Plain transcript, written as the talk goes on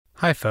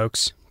Hi,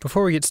 folks.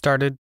 Before we get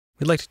started,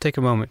 we'd like to take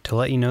a moment to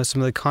let you know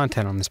some of the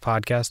content on this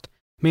podcast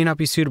may not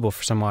be suitable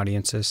for some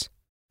audiences.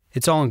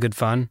 It's all in good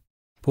fun,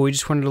 but we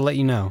just wanted to let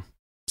you know.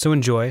 So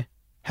enjoy,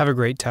 have a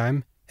great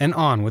time, and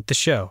on with the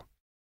show.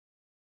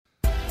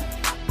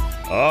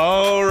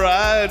 All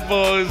right,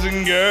 boys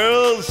and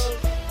girls.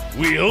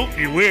 We hope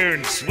you're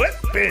wearing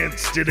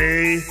sweatpants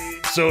today.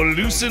 So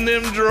loosen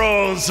them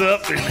drawers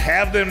up and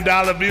have them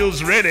dollar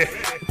bills ready.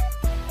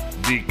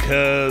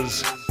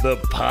 Because the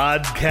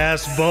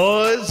podcast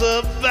boys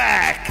are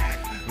back.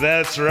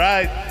 That's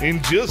right.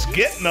 And just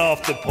getting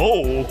off the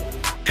pole,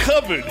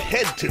 covered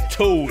head to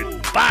toe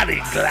in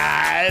body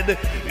glide,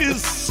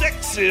 is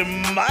Sexy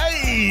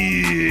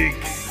Mike.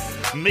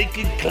 Make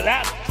it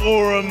clap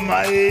for a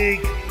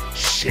Mike.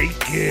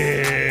 Shake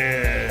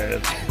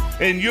it.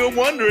 And you're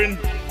wondering,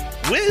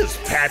 where's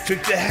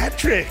Patrick the Hat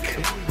Trick?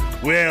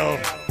 Well,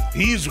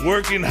 he's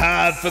working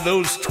hard for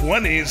those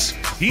 20s.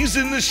 He's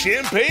in the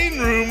champagne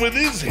room with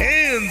his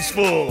hands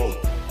full.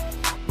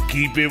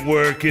 Keep it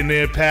working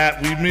there, Pat.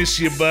 We miss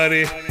you,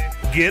 buddy.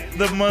 Get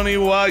the money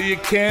while you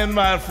can,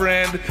 my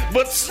friend.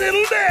 But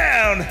settle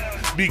down,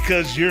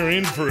 because you're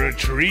in for a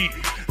treat.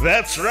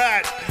 That's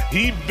right.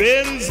 He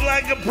bends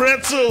like a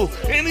pretzel,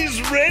 and he's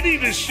ready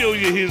to show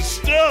you his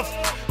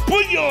stuff.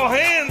 Put your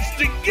hands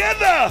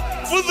together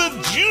for the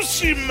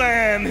Juicy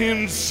Man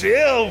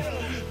himself.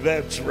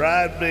 That's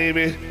right,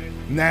 baby.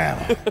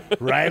 Now,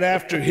 right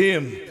after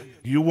him,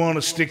 you want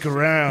to stick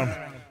around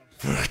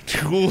for a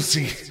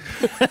Toolsy.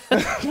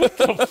 What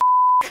the f***?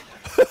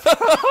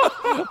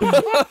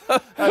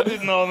 I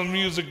didn't know the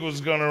music was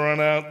going to run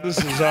out.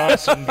 This is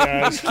awesome,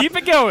 guys. Keep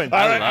it going.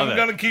 All right, I'm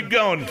going to keep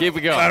going. Keep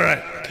it going. All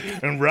right.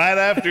 And right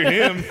after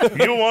him,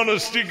 you'll want to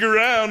stick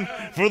around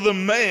for the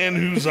man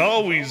who's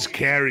always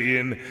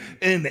carrying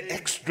an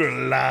extra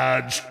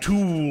large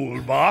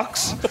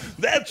toolbox.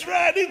 That's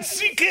right,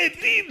 it's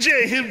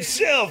CKDJ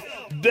himself,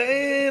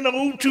 Dan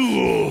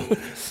O'Toole.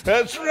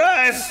 That's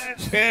right.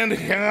 And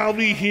I'll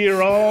be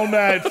here all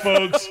night,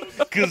 folks,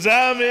 because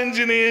I'm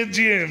Engineer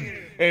Jim.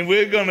 And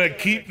we're going to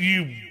keep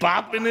you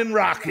bopping and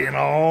rocking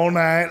all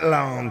night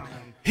long.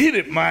 Hit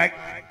it, Mike.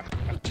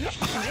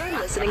 You're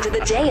listening to the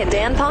Jay and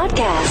Dan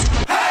podcast.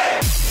 Hey!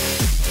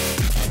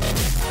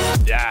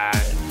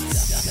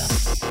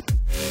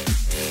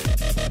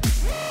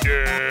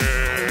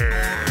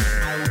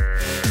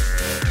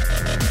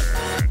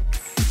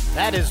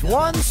 That is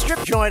one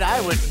strip joint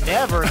I would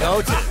never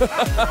go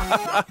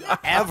to.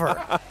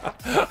 Ever.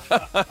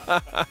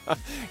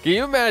 Can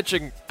you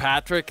imagine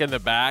Patrick in the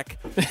back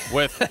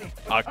with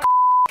a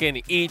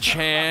in each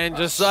hand,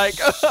 just like,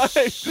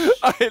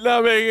 I'm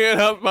not making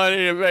enough money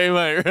to pay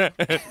my rent.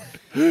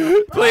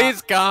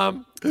 Please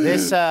come.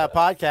 This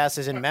podcast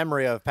is in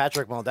memory of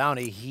Patrick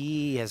Muldowney.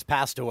 He has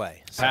passed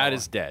away. So. Pat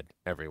is dead,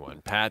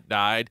 everyone. Pat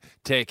died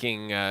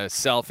taking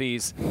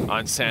selfies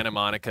on Santa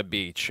Monica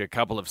Beach. A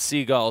couple of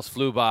seagulls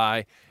flew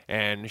by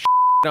and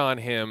on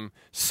him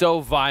so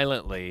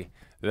violently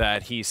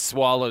that he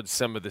swallowed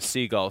some of the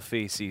seagull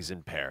feces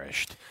and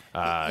perished.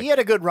 He had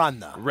a good run,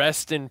 though.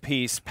 Rest in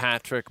peace,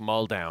 Patrick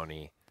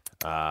Muldowney.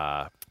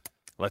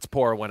 Let's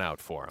pour one out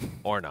for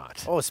him, or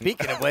not. Oh,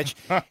 speaking of which,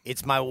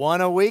 it's my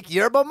one-a-week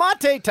yerba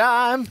mate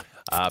time.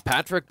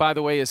 Patrick, by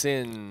the way, is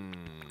in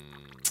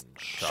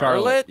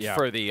Charlotte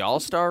for the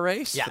All-Star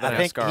race? Yeah, for the I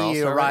think NASCAR he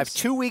All-Star arrived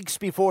race? 2 weeks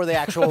before the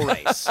actual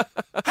race.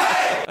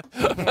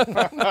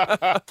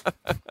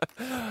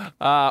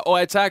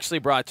 It's actually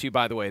brought to you,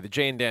 by the way, the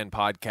Jay and Dan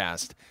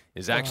podcast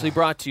is actually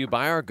brought to you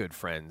by our good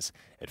friends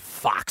at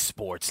Fox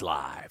Sports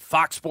Live.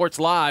 Fox Sports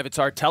Live, it's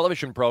our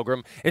television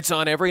program. It's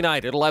on every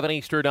night at 11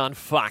 Eastern on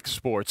Fox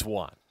Sports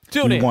 1.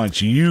 Tune in. We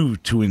want you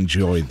to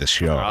enjoy the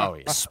show. Oh,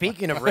 yeah.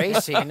 Speaking of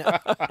racing,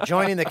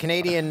 joining the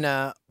Canadian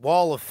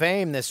Wall of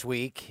Fame this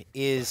week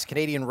is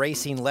Canadian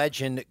racing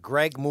legend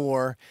Greg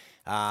Moore.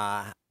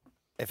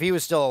 If he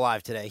was still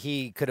alive today,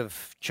 he could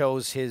have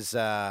chose his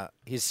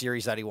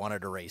series that he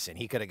wanted to race in.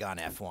 He could have gone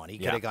F1. He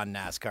could have gone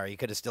NASCAR. He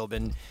could have still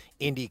been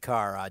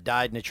IndyCar.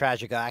 Died in a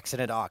tragic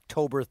accident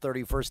October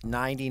 31st,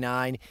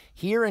 1999,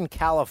 here in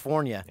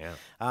California. Yeah.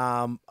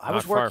 I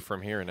was far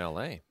from here in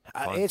L.A.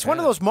 It's one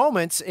of those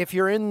moments, if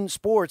you're in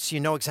sports, you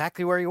know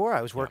exactly where you were.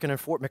 I was working in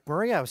Fort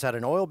McMurray. I was at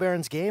an Oil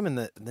Barons game, and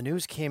the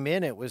news came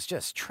in. It was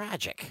just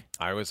tragic.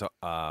 I was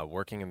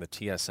working in the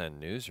TSN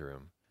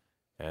newsroom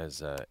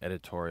as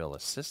editorial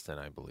assistant,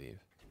 I believe.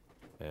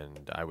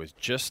 And I was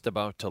just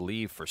about to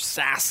leave for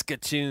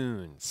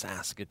Saskatoon.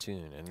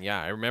 And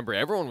yeah, I remember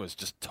everyone was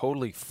just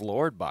totally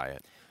floored by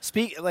it.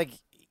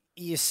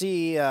 You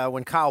see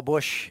when Kyle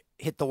Busch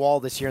hit the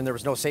wall this year and there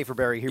was no safer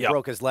barrier, he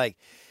broke his leg.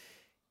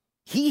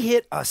 He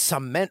hit a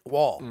cement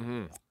wall.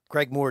 Mm-hmm.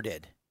 Greg Moore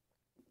did.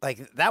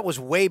 That was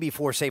way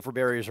before safer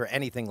barriers or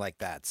anything like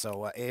that.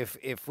 So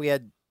if we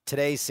had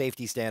today's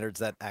safety standards,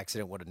 that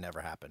accident would have never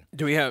happened.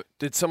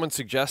 Did someone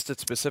suggest it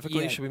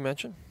specifically? Yeah. Should we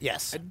mention?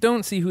 Yes. I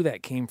don't see who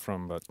that came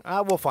from, but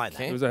We'll find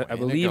that. it was I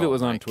believe it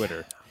was on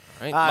Twitter.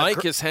 Right.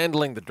 Mike is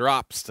handling the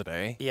drops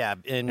today. Yeah,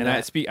 And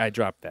I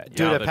dropped that.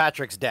 due Yeah. to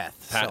Patrick's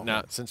death.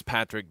 Since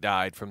Patrick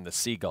died from the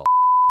seagull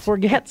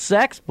Forget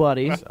sex,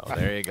 buddy. So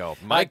there you go.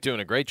 Mike doing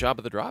a great job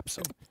of the drop.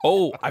 So.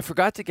 Oh, I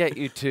forgot to get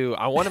you to.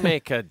 I want to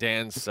make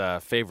Dan's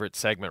favorite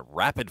segment,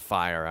 Rapid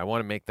Fire. I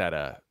want to make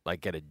that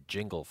get a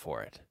jingle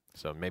for it.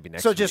 So maybe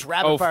next. So week. just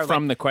rapid fire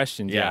from the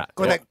questions. Yeah.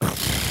 Go like,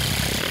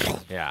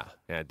 Yeah.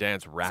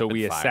 Dan's rapid So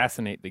we fire.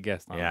 assassinate the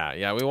guest.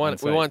 Yeah. We want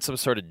some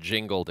sort of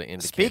jingle to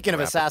indicate. Speaking of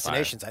rapid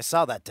assassinations, I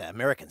saw that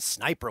American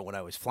Sniper when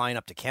I was flying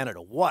up to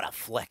Canada. What a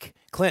flick!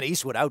 Clint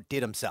Eastwood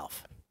outdid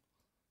himself.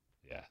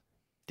 Yeah.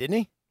 Didn't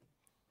he?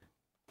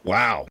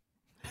 Wow.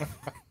 Fire.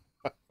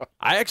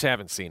 I actually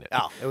haven't seen it.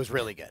 Oh, it was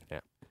really good. Yeah.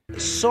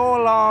 So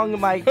long,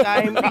 my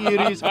time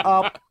here is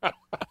up.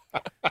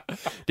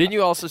 Didn't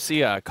you also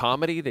see a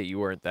comedy that you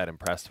weren't that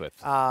impressed with?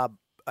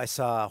 I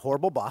saw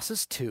Horrible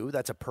Bosses 2.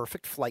 That's a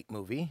perfect flight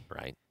movie.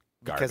 Right.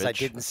 Because I Garbage.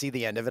 didn't see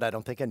the end of it. I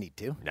don't think I need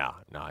to. No,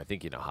 I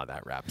think you know how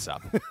that wraps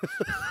up.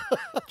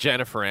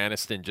 Jennifer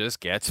Aniston just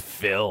gets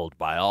filled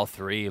by all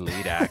three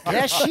lead actors.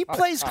 Yeah, she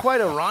plays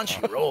quite a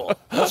raunchy role.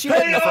 Well, she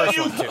did in the first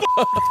one,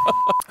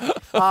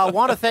 too.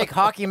 Want to thank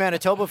Hockey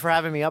Manitoba for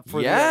having me up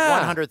for Yeah.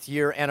 the 100th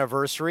year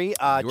anniversary.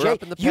 You were Jay,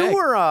 up in the you peg.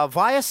 were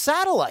via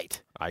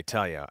satellite. I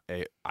tell you,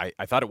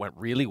 I thought it went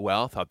really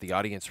well. Thought the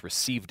audience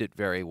received it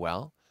very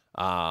well.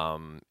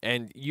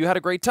 And you had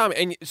a great time.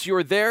 And so you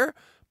were there,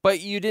 but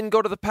you didn't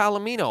go to the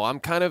Palomino. I'm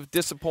kind of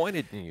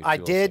disappointed in you. I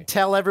Julesy. did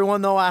tell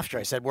everyone, though, after.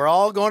 I said, we're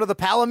all going to the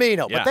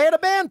Palomino. Yeah. But they had a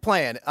band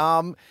playing.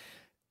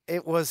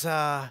 It was...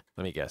 Let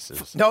me guess. It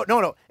was No.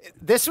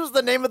 This was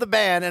the name of the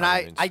band, and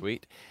Honeymoon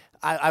Suite.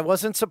 I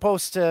wasn't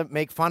supposed to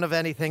make fun of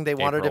anything. They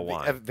wanted April to be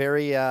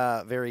Wine.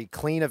 a very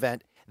clean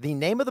event. The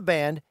name of the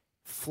band,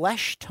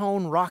 Flesh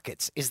Tone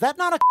Rockets. Is that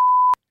not a...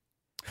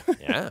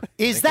 Yeah.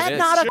 Is I think that it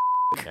not a...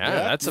 Yeah,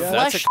 that's a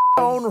Flesh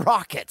Tone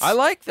Rockets? I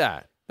like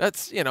that.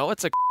 That's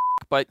it's a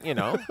but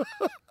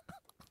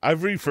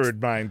I've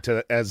referred mine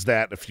to as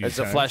that a few It's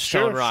a times. flesh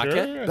tone rocket.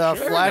 Sure, The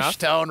Fair Flesh enough.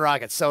 Tone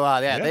Rockets. So,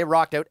 they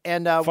rocked out.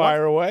 And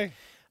Fire away.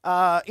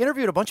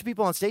 interviewed a bunch of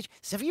people on stage.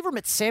 So have you ever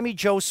met Sammy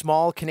Joe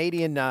Small,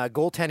 Canadian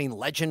goaltending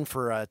legend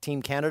for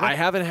Team Canada? I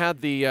haven't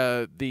had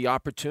the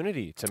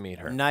opportunity to meet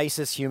her.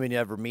 Nicest human you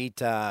ever meet.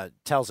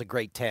 Tells a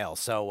great tale.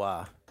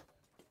 So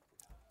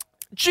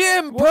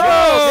Jim Pearl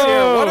Whoa!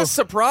 here. What a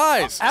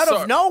surprise. out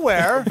of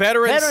nowhere,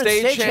 Veteran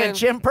stagehand stagehand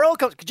Jim Pearl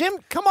comes. Jim,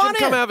 come on Jim,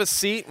 come in. have a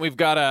seat. We've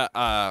got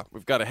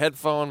a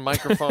headphone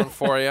microphone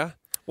for you.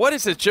 What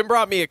is it? Jim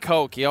brought me a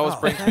Coke. He always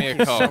brings me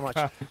a Coke. so much.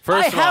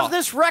 First I of all, have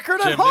this record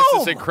Jim, at home.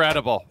 this is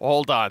incredible.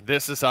 Hold on.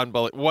 This is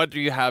unbelievable. What do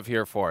you have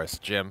here for us,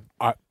 Jim?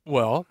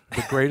 Well,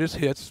 the greatest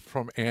hits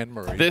from Anne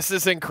Murray. This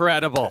is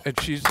incredible. And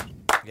she's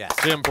Yes.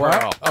 Jim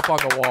Pearl. up on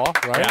the wall,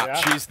 right? Yeah,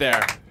 she's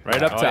there.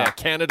 Right up top. Yeah.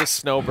 Canada's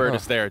snowbird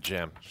is there,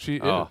 Jim. She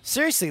Oh. is.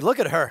 Seriously, look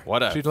at her.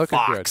 What a She's looking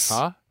fox. good,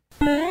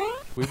 huh?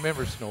 We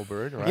remember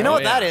Snowbird, right? You know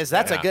what yeah. that is?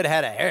 That's Yeah. a good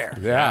head of hair.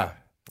 Yeah.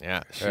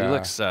 Yeah, she Yeah.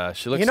 looks.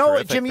 She looks. You know,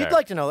 terrific Jim, there. you'd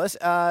like to know this.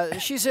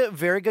 She's a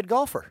very good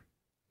golfer.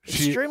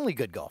 She- Extremely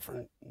good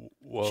golfer.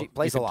 Well, She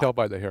plays you a can lot. tell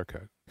by the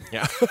haircut.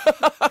 Yeah.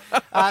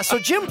 So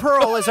Jim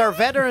Pearl is our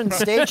veteran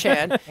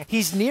stagehand.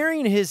 He's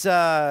nearing his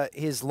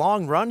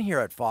long run here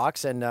at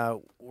Fox, and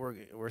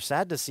we're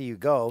sad to see you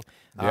go.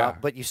 Yeah.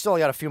 But you still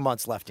got a few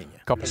months left in you.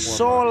 Couple more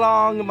So months.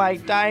 long, my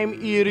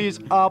time here is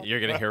up. You're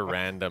gonna hear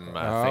random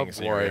Oh, things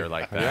in your boy. ear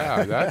like that.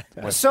 Yeah,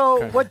 that. was So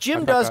kinda- what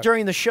Jim does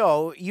during the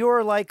show,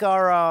 you're like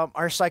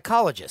our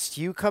psychologist.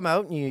 You come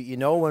out and you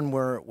know when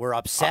we're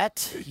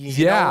upset. You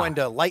yeah. know when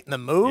to lighten the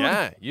mood.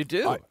 Yeah, you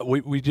do.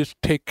 we just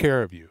take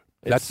care of you.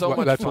 It's That's so what,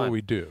 much that's fun. what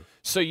we do.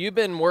 So you've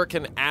been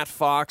working at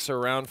Fox or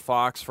around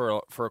Fox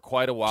for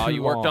quite a while. Too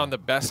You worked long. on the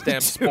Best Damn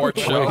Sports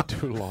Show. Way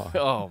too long.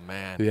 Oh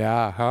man.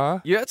 Yeah, huh?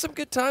 You had some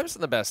good times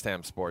in the Best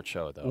Damn Sports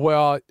Show, though.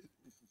 Well,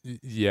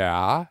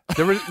 yeah.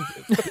 There was.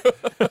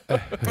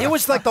 It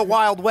was like the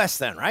Wild West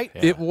then, right?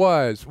 It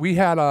was. We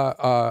had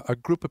a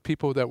group of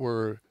people that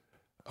were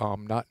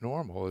not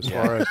normal as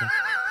far as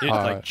You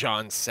had, like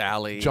John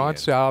Sally. John and-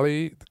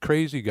 Sally, the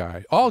crazy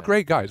guy. All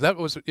great guys. That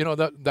was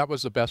that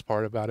was the best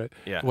part about it.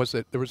 Yeah. Was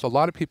that there was a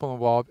lot of people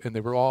involved and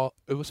they were all.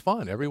 It was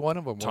fun. Every one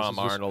of them. Tom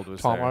was Arnold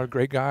was Tom there. Arnold,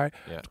 great guy.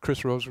 Yeah.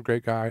 Chris Rose, a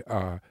great guy.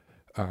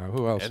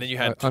 Who else? And then you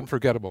had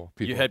unforgettable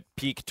people. You had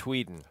Peak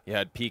Tweeden. You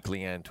had Peak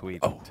Leanne Tweeden,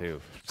 Oh. too.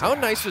 How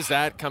nice was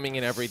that coming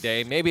in every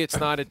day? Maybe it's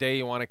not a day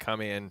you want to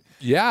come in.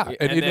 yeah,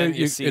 and you then know,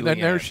 you see and then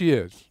there Leanne. she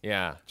is.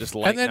 Yeah, just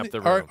And lighting then up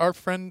the room. our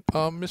friend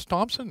Miss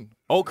Thompson.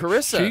 Oh,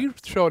 Carissa. She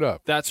showed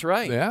up. That's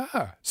right. Yeah,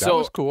 that So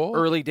was cool.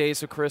 early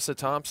days of Carissa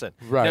Thompson.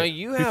 right Now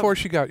you have before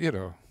she got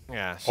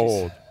yeah, she's,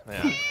 old.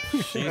 Yeah,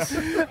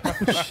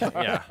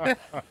 yeah.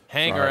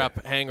 Hang her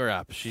up. Hang her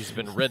up. She's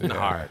been ridden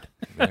hard.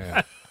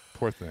 Man,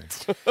 poor thing.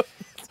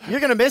 You're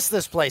gonna miss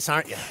this place,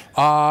 aren't you?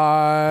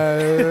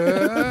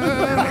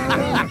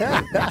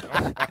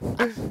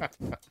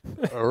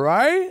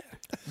 Right?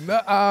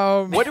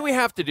 No, What do we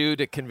have to do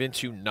to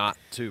convince you not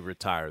to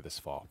retire this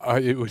fall?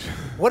 it was.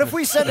 What if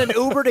we send an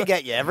Uber to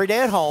get you every day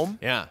at home?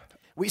 Yeah.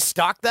 We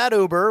stock that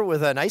Uber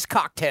with a nice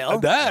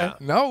cocktail,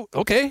 No,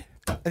 okay.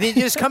 and then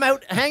you just come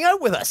out, hang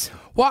out with us.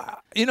 Well,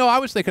 I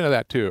was thinking of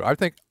that too. I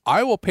think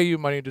I will pay you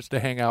money just to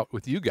hang out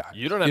with you guys.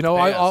 You don't have You to know,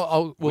 pay us.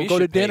 we'll We go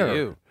to should pay dinner.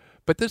 you.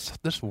 But this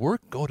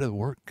work, go to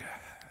work.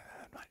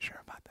 I'm not sure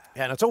about that.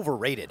 Yeah, and it's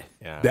overrated.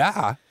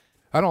 Yeah.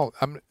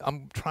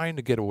 I'm trying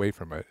to get away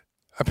from it.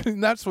 I mean,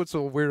 that's what's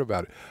so weird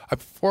about it. I'm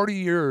 40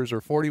 years or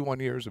 41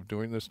 years of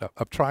doing this stuff.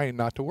 I'm trying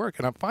not to work,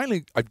 and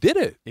I did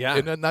it. Yeah.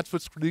 And then that's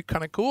what's really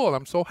kind of cool, and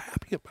I'm so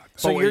happy about it.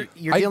 So you're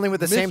dealing with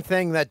the same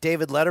thing that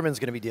David Letterman's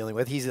going to be dealing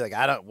with. He's like,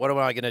 what am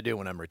I going to do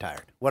when I'm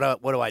retired? What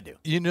do I do?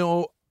 You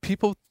know,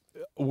 people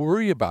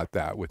worry about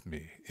that with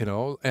me, you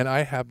know, and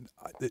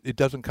it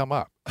doesn't come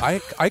up. I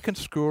can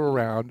screw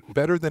around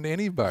better than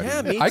anybody.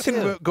 Yeah, me I can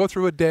too. go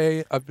through a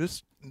day of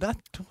just not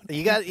doing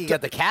You got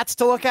the cats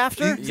to look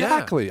after?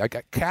 Exactly. I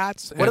got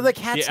cats. What are the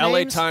cats' The LA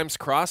names? Times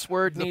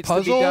crossword The needs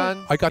puzzle. to be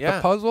done. I got the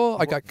puzzle.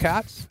 I got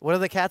cats. What are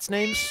the cats'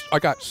 names? I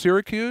got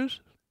Syracuse.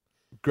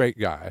 Great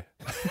guy.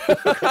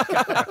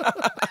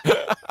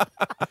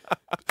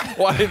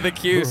 Why the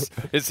Q's?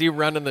 Is he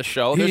running the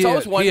show? There's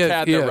always one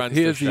cat that runs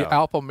he the is show. the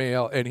alpha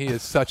male, and he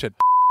is such a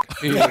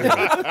he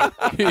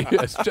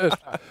is just,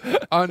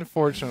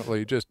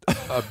 unfortunately, just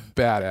a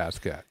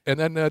badass cat. And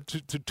then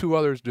two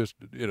others just,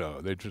 you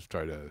know, they just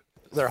try to.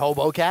 They're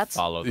hobo cats?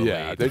 Follow the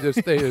Yeah, lead. they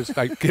just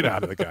like get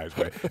out of the guy's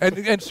way.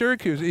 And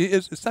Syracuse, he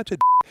is such a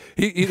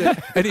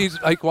and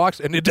he's like walks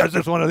and he does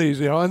just one of these,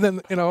 you know, and then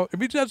you know if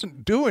he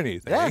doesn't do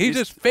anything, Yeah, he's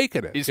just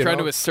faking it. He's you trying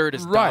know? to assert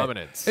his Right.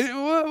 dominance.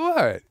 And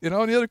what? You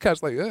know, and the other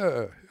cat's like,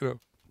 you know.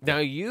 Now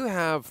you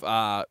have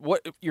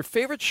what your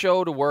favorite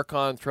show to work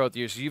on throughout the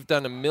years? You've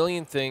done a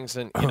million things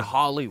in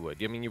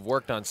Hollywood. I mean, you've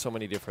worked on so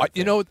many different.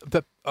 You know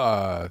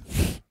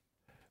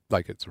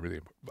like it's really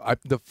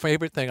the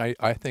favorite thing.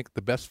 I think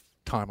the best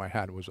time I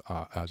had was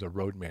as a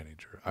road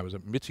manager. I was a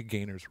Mitzi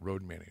Gaynor's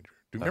road manager.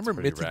 Do you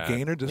remember Mitzi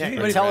Gaynor? Does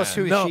anybody tell us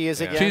who she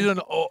is again. She's an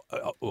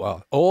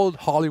old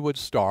Hollywood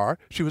star.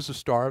 She was the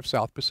star of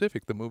South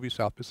Pacific, the movie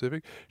South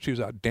Pacific. She was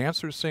a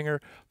dancer, singer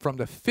from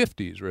the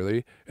 50s,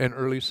 really, and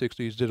early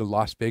 60s, did a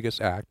Las Vegas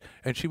act.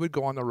 And she would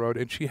go on the road,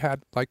 and she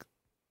had, like,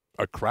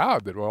 a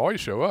crowd that would always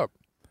show up.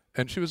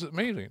 And she was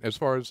amazing as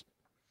far as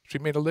she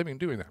made a living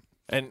doing that.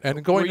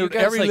 And going to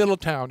every little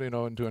town, you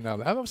know, and doing that.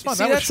 That was fun.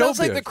 See, that sounds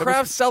like showbiz. the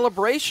Craft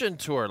Celebration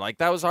Tour. Like,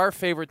 that was our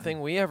favorite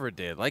thing we ever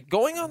did. Like,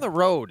 going on the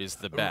road is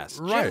the best.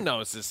 Right. Jim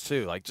knows this,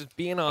 too. Like, just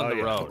being on the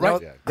yeah. road.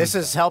 Right. This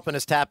is helping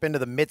us tap into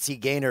the Mitzi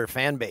Gaynor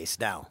fan base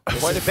now.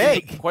 Quite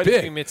big. Quite Big.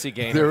 a few Mitzi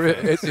Gaynor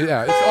fans.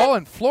 It's all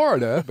in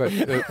Florida, but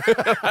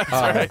That's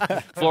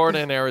right. Florida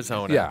and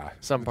Arizona. Yeah.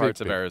 Some Big,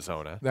 parts of big.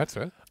 Arizona. that's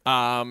it.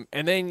 And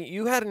then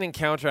you had an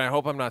encounter, and I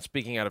hope I'm not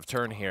speaking out of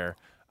turn here,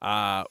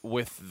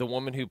 with the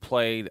woman who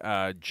played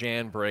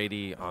Jan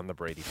Brady on The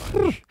Brady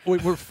Bunch. We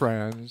were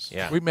friends.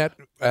 Yeah. We met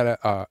at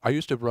I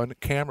used to run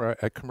camera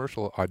at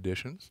commercial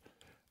auditions,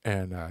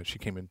 and she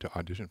came in to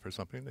audition for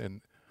something,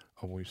 and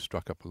we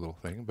struck up a little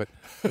thing. But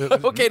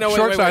Okay, no, wait,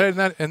 short-sighted,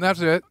 and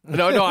that's it.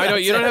 No, I know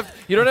you don't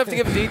have to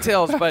give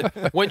details.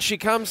 But when she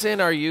comes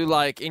in, are you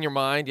like in your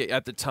mind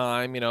at the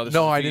time? You know, this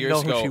No, was a I few didn't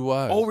years know who ago. she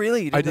was. Oh,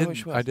 really? You I didn't know who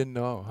she was? I didn't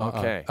know.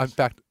 Okay. In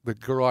fact, the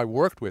girl I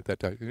worked with that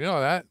time, you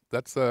know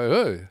that's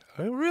oh,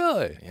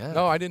 really? Yeah.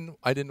 No, I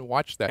didn't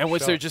watch that. And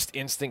was show. there just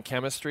instant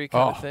chemistry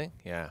kind of Oh. thing?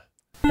 Yeah.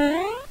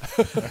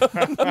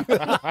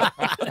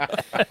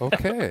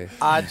 Okay.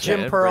 Jim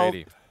Jan Pearl,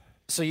 Brady.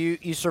 so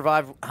you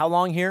survived how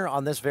long here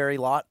on this very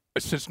lot?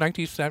 Since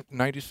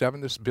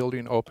 1997, this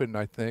building opened,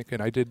 I think,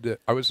 and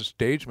I was a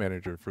stage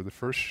manager for the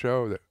first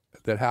show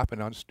that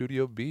happened on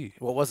Studio B.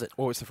 What was it?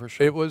 What was the first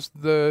show? It was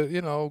the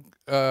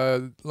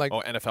like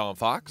NFL on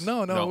Fox?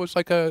 no, it was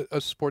like a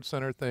Sports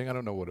Center thing. I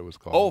don't know what it was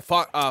called. Oh,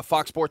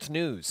 Fox Sports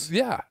News.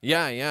 yeah.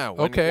 Yeah.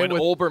 When, Okay, When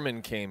with-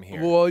 Olbermann came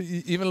here. Well,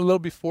 even a little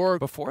before.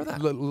 Before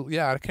that?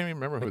 Yeah, I can't even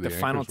remember who Like the the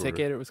final anchors were.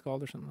 ticket, it was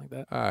called, or something like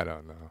that. I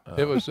don't know.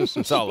 It was just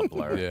it's all a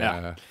blur.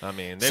 Yeah. I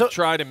mean, they've So-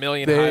 tried a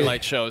million They-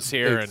 highlight shows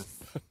here, and it's-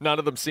 none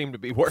of them seem to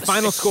be worth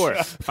Final score.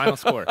 Final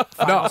score.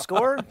 Final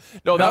score?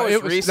 No, that No, was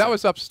it was recent. that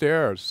was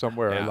upstairs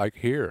somewhere, Yeah. like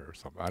here or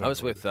something. I don't I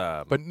was know. with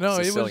but no,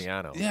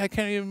 Siciliano. it was. Yeah, I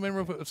can't even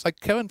remember. If it was like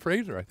Kevin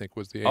Fraser, I think,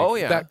 was the. Oh, anchor,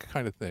 yeah. that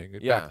kind of thing.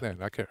 Yeah. Back then,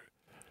 I can't.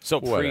 So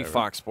Whatever.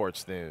 pre-Fox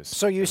Sports News.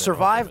 So you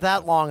survived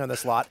that long on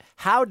this lot.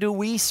 How do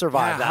we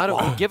survive how that do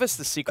long? give us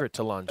the secret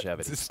to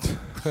longevity?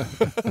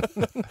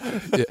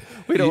 Yeah,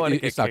 We don't wanna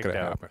get It's not kicked going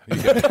to out. happen.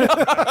 You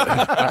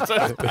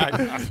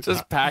get-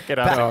 Just pack it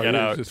up no, and get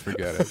out. just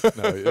forget it.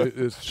 No,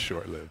 it's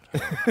short-lived.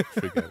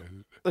 Forget it.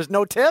 There's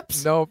no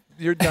tips? No,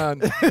 you're done.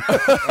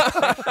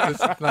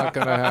 It's not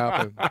going to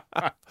happen.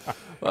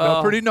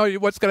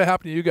 What's going to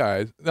happen to you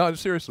guys? No,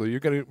 seriously, you're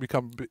going to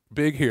become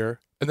big here,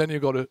 and then you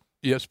go to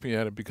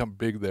ESPN and become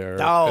big there.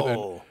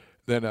 No.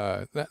 And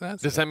then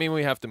that's Does that mean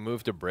we have to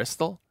move to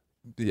Bristol?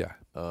 yeah.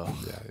 Oh,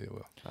 Yeah, you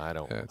will. I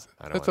don't. Yeah,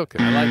 I don't it's want- okay.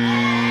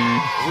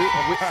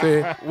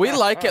 See, We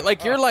like it.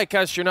 Like you're like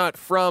us. You're not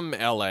from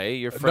L.A.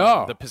 You're from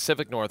No. the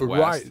Pacific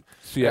Northwest. right,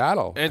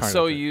 Seattle. And kind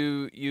so of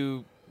thing.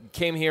 you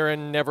came here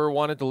and never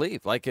wanted to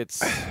leave. Like it's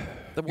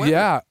the weather.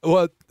 Yeah,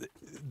 well,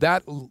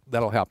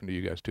 that'll happen to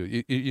you guys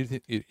too.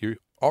 You're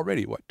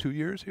already 2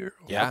 years here?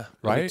 Yeah, it'll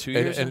be right. 2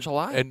 years in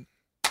July. And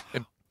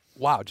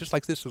wow, just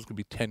like this is going to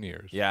be 10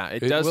 years. Yeah, it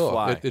does will.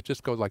 fly. It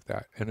just goes like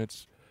that, and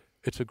it's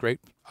a great.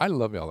 I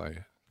love LA.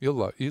 You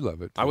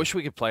love it. I wish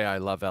we could play "I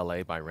Love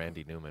L.A." by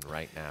Randy Newman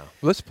right now.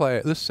 Let's play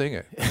it. Let's sing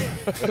it.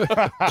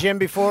 Jim,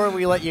 before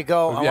we let you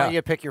go, I Yeah. want you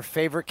to pick your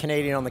favorite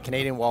Canadian on the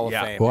Canadian Wall of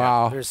Yeah. Fame.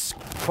 Wow. There's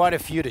quite a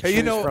few to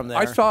Hey, choose from there.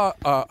 I saw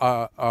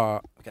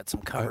We got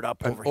some covered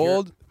up an over here.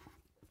 old.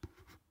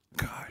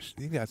 Gosh,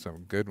 you got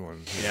some good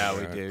ones. Yeah,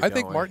 here, we do, I don't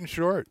think we? Martin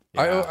Short.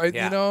 Yeah.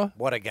 Yeah. You know,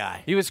 What a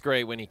guy. He was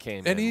great when he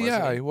came and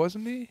in.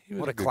 wasn't he? He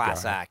was What a good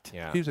class guy. act.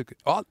 Yeah. He was a good.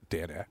 Oh,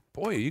 damn it.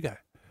 Boy, you got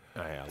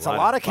Oh, yeah, It's a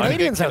lot of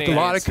Canadians out there. a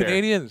lot of here.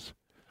 Canadians.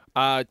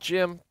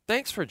 Jim,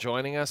 thanks for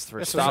joining us, for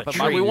This was a stopping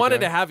by. treat. We wanted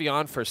to have you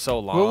on for so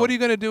long. Well, what are you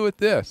going to do with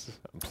this?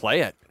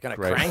 Play it. Gonna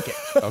Great. crank it.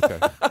 Okay,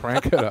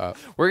 crank it up.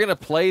 We're going to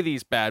play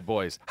these bad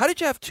boys. How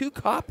did you have 2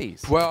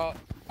 copies? Well,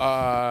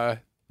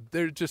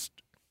 they're just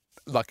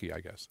lucky, I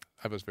guess.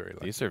 I was very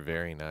lucky. These are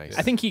very nice.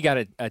 I think he got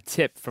a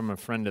tip from a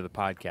friend of the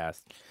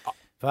podcast.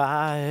 If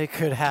I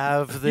could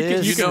have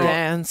this you know,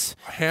 dance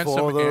Handsome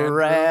for the Andrew-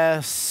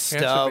 rest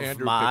Handsome of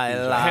Andrew my picked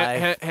these up.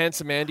 life.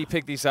 Handsome Andy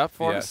picked these up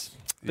for Yes. us.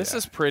 This Yeah.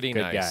 is pretty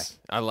Good nice.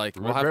 I like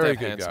it. We'll have to Very have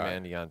good Handsome guy.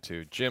 Andy on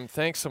too. Jim,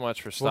 thanks so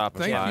much for Well,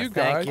 stopping thank by. you,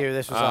 guys. Thank you.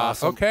 This was Uh,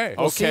 awesome. Okay.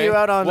 We'll see you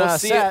out on we'll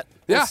see set.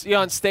 You, Yeah. we'll see you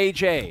on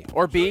stage A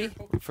or B.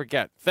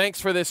 Forget. Thanks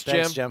for this, Jim.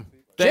 Thanks, Jim.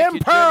 Thank Jim you,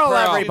 Pearl,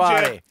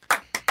 everybody.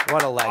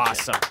 What a legend.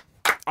 Awesome.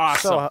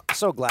 Awesome.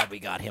 So glad we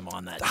got him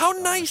on that. How on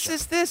the nice show.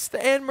 is this?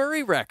 The Anne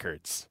Murray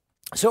records.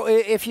 So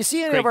if you see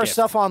any of Great our gift.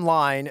 stuff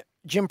online,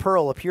 Jim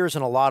Pearl appears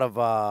in a lot of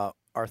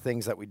our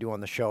things that we do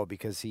on the show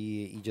because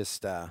he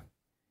just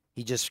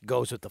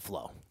goes with the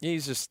flow.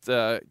 He's just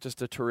a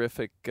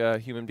terrific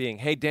human being.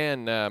 Hey,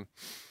 Dan,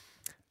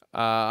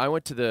 I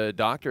went to the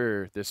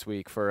doctor this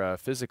week for a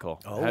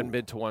physical. I hadn't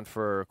been to one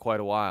for quite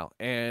a while.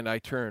 And I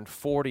turned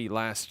 40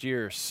 last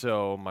year,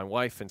 so my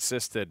wife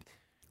insisted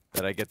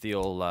that I get the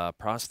old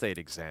prostate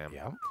exam.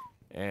 Yeah.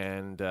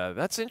 And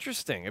that's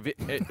interesting. Have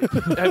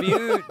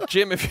you,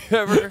 Jim, have you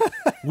ever...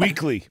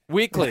 Weekly.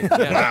 Weekly.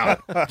 Yeah.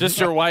 Just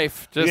your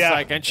wife,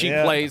 Yeah, and she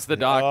yeah. plays the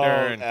doctor.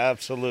 Oh, and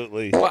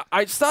absolutely. well,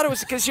 I just thought it was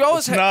because you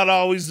always It's not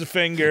always the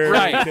finger.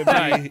 right. It could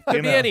right. be, Could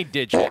you be know, any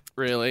digit,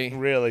 really.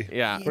 Really.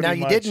 Yeah. Pretty now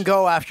you much. didn't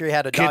go after you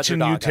had a Dodger Kitchen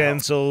dog.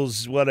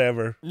 utensils,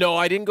 whatever. No,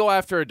 I didn't go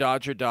after a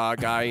Dodger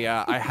dog. I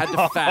had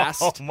to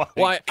fast. Oh, my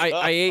well,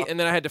 I ate and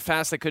then I had to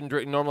fast. I couldn't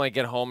drink. Normally I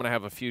get home and I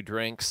have a few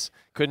drinks.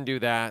 Couldn't do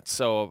that,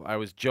 so I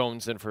was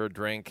jonesing for a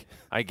drink.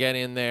 I get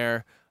in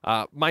there.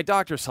 My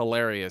doctor's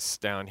hilarious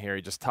down here.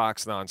 He just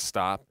talks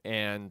nonstop.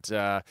 And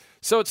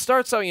so it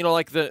starts out,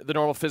 like the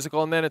normal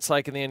physical, and then it's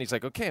like in the end, he's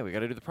like, okay, we got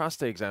to do the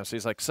prostate exam. So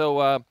he's like,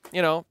 so,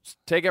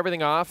 take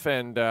everything off,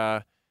 and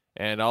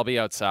I'll be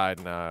outside,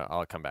 and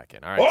I'll come back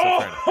in. All right,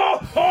 so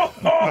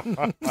fair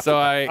enough. So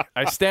I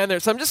stand there.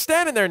 So I'm just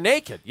standing there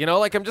naked,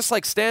 like I'm just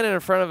like standing in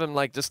front of him,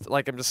 like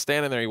I'm just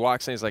standing there. He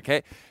walks in, he's like,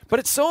 hey. But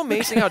it's so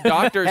amazing how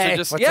doctors Hey, are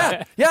just,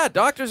 what's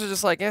doctors are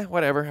just like,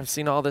 whatever. I've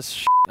seen all this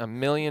shit a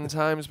million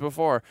times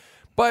before.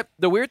 But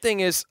the weird thing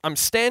is I'm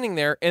standing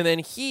there, and then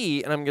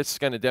and I'm just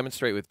going to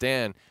demonstrate with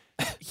Dan,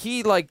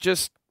 he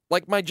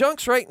my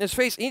junk's right in his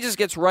face. And he just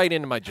gets right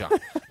into my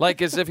junk,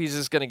 like as if he's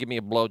just going to give me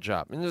a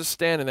blowjob. And just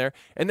standing there.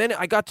 And then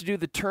I got to do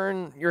the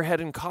turn your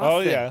head and cough Oh,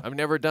 thing. yeah. I've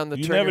never done the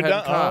You turn never your head done-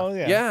 and cough. oh,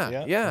 yeah.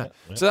 Yeah. Yeah.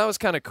 So that was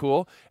kind of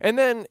cool. And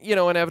then,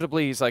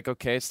 inevitably he's like,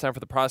 okay, it's time for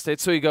the prostate.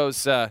 So he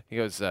goes,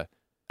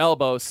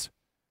 elbows.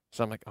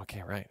 So I'm like,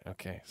 okay, right.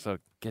 Okay. So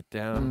get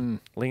down,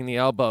 lean the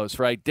elbows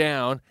right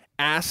down,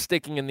 ass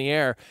sticking in the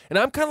air. And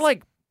I'm kind of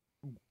like,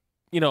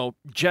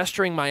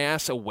 gesturing my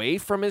ass away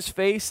from his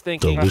face,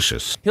 thinking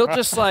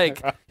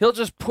he'll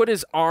just put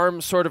his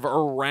arm sort of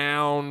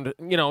around,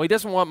 he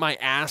doesn't want my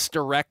ass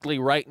directly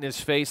right in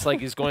his face like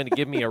he's going to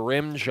give me a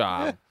rim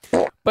job.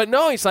 But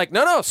no, he's like,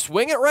 no,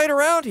 swing it right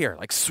around here.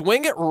 Like,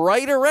 swing it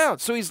right around.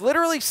 So he's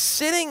literally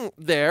sitting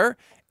there,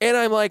 and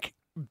I'm like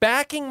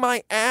backing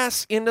my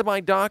ass into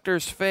my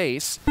doctor's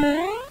face.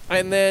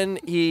 And then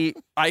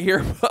I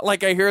hear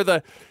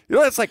the,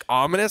 it's like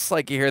ominous,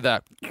 like you hear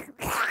that,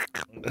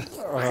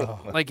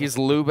 like he's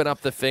lubing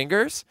up the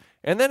fingers.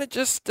 And then it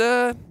just,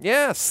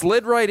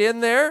 slid right in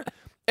there.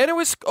 And it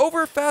was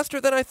over faster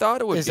than I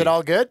thought it would be. Is it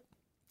all good?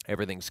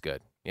 Everything's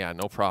good. Yeah,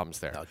 no problems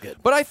there. Oh, good.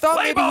 But I thought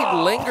maybe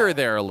he'd linger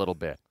there a little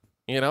bit,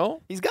 He's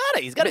got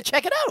it. He's got to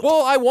check it out.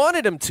 Well, I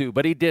wanted him to,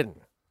 but he didn't.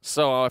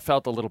 So I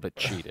felt a little bit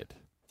cheated.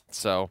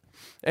 So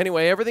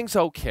anyway, everything's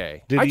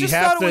okay. I just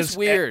thought it was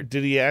weird.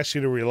 Did he ask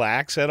you to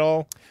relax at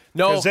all?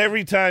 No. Because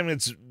every time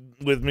it's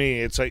with me,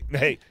 it's like,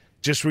 hey,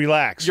 just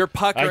relax. You're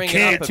puckering I it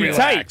can't up a bit.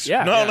 relax.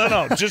 Yeah.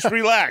 No. Just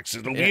relax.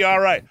 It'll be all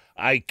right.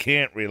 I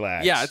can't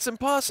relax. Yeah, it's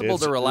impossible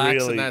It's to relax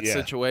in really- that yeah.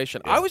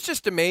 situation. Yeah. I was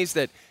just amazed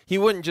that he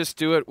wouldn't just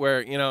do it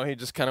where, he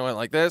just kind of went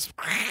like this,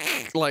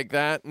 like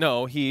that.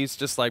 No, he's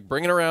just like,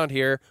 bring it around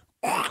here,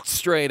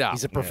 straight up.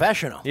 He's a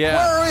professional.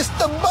 Yeah.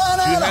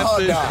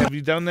 Have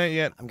you done that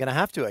yet? I'm going to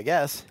have to, I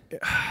guess.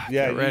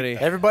 Yeah, Get ready.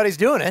 Everybody's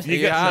doing it.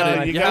 You got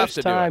it. you You got have to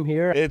do Time it.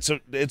 here. It's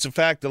a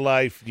fact of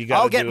life. You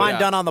got. I'll get mine Yeah.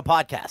 done on the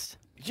podcast.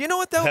 You know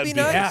what? That would be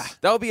That'd be- nice. Yeah.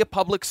 That would be a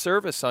public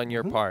service on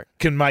your part.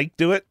 Can Mike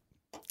do it?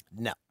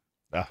 No.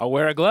 I'll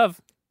wear a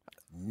glove.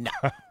 No.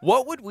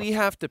 What would we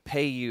have to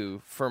pay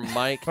you for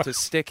Mike to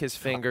stick his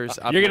fingers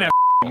up? You're gonna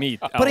your- meat.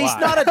 But he's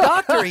not a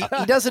doctor.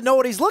 He doesn't know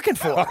what he's looking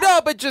for.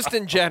 No, but just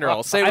in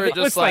general. Say I we're think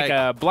just it's like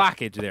a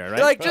blockage there,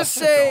 right? Like, just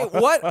say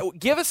what?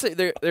 Give us.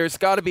 There's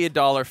got to be a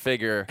dollar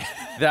figure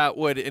that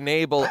would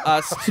enable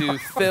us to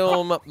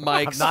film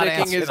Mike I'm not sticking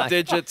his answering that.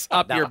 digits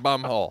up your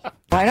bum hole.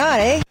 Why not,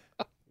 eh?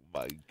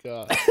 My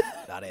God.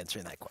 Not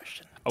answering that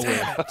question.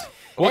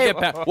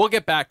 We'll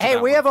get back to Hey,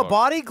 that we one, have a folks.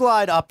 Body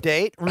Glide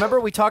update. Remember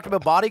we talked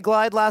about Body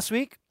Glide last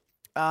week?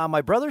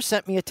 My brother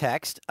sent me a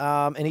text,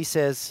 and he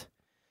says,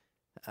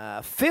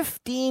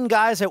 15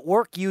 guys at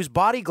work use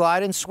Body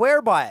Glide and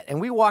swear by it, and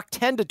we walk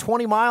 10 to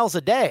 20 miles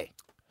a day.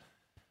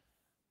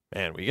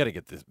 Man, we got to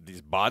get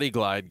these Body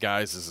Glide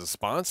guys as a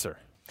sponsor.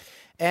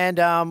 And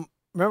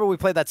remember we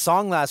played that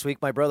song last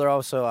week? My brother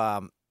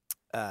also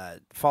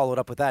followed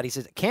up with that. He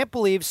says, can't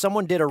believe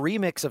someone did a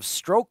remix of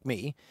Stroke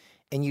Me,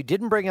 and you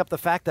didn't bring up the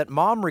fact that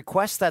Mom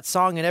requests that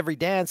song in every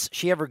dance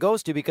she ever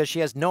goes to because she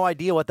has no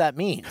idea what that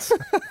means.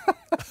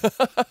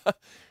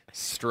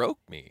 Stroke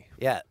Me.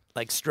 Yeah,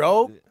 like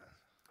Stroke.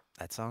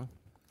 That song?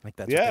 Like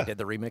that's what Yeah. they did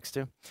the remix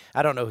to?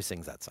 I don't know who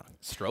sings that song.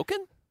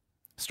 Stroking?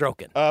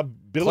 Stroking.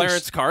 Billy,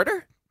 Clarence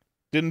Carter?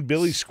 didn't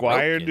Billy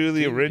Squire Stroking do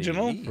the to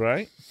original, the-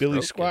 right?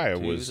 Billy Stroking Squire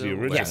to was the the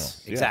original.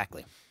 Yes, Yeah.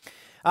 exactly.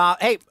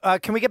 Hey,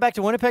 can we get back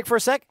to Winnipeg for a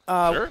sec?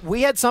 Sure.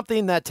 We had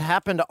something that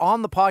happened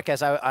on the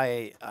podcast.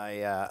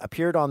 I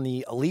appeared on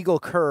the Illegal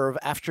Curve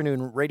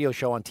afternoon radio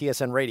show on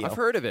TSN Radio. I've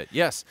heard of it,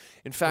 yes.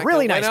 In fact,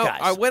 Really I went nice out- guys.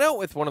 I went out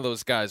with one of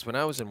those guys when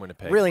I was in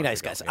Winnipeg. Really a month nice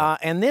ago. guys.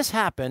 Yeah. And this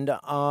happened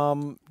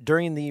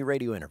during the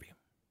radio interview.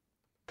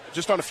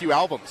 Just on a few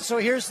albums. So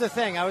here's the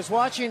thing. I was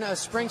watching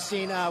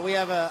Springsteen. We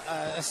have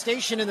a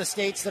station in the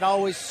States that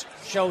always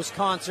shows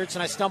concerts,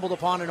 and I stumbled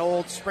upon an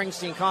old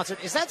Springsteen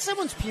concert. Is that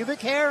someone's pubic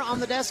hair on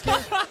the desk here?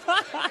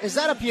 Is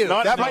that a pube?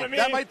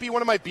 That might be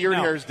one of my beard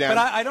hairs, Dan. But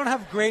I don't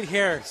have great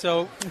hair,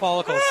 so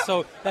follicles.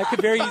 So that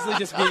could very easily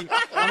just be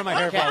one of my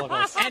hair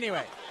follicles.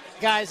 Anyway,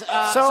 guys,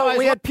 so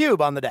we had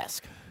pube on the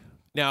desk.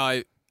 Now,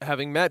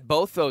 having met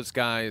both those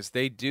guys,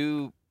 they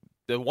do.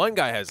 The one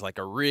guy has like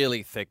a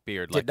really thick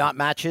beard, Did like not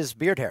match his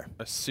beard hair.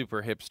 a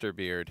super hipster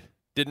beard.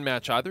 Didn't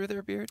match either of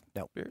their beards.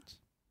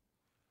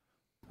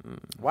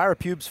 Why are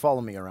pubes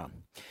following me around?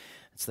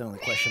 That's the only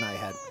question I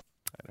had.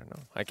 I don't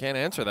know. I can't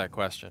answer that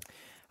question.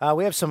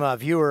 We have some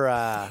viewer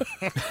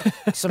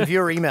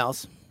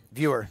emails.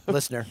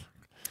 Listener.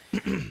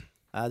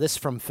 This is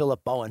from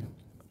Philip Bowen.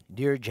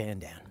 Dear Jay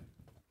and Dan,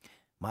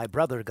 my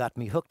brother got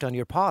me hooked on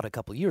your pod a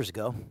couple years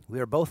ago. We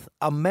are both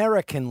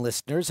American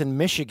listeners in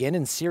Michigan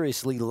and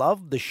seriously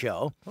love the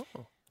show. I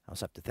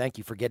also have to thank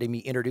you for getting me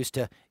introduced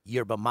to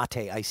yerba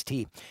mate iced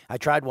tea. I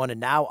tried one and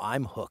now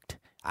I'm hooked.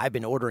 I've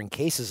been ordering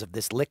cases of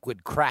this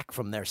liquid crack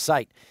from their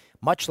site.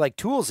 Much like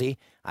Toolsy,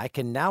 I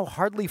can now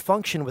hardly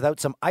function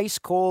without some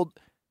ice-cold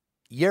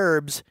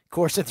yerbs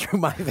coursing through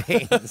my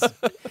veins.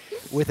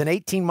 With an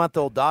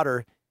 18-month-old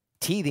daughter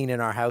teething in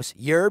our house,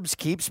 yerbs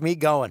keeps me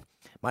going.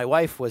 My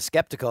wife was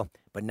skeptical,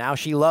 but now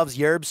she loves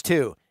yerbs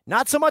too.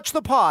 Not so much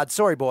the pod.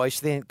 Sorry, boys. She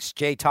thinks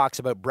Jay talks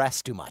about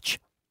breasts too much.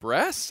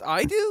 Breasts?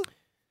 I do?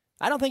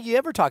 I don't think you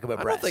ever talk about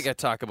I breasts. don't think I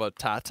talk about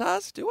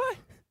tatas, do I?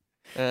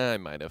 I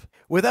might have.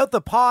 Without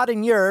the pod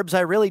and yerbs, I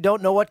really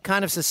don't know what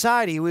kind of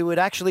society we would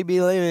actually be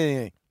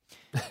living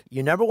in.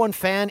 Your number one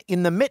fan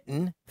in the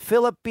mitten,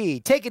 Philip B.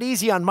 Take it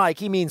easy on Mike.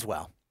 He means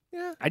well.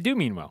 Yeah. I do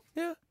mean well.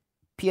 Yeah.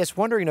 P.S.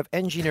 Wondering if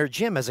Engineer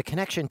Jim has a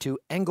connection to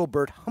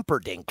Engelbert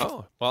Humperdinck.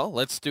 Oh, well,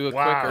 let's do a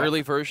Wow. quick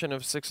early version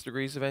of 6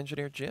 Degrees of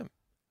Engineer Jim.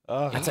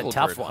 That's a Engelbert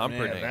tough one.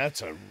 Humperdinck. Man,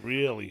 that's a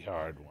really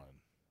hard one.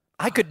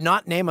 I could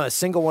not name a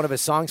single one of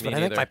his songs, Me but I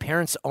think neither. my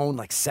parents own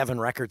like 7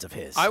 records of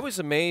his. I was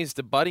amazed.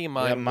 A buddy of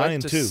mine mine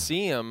went to too.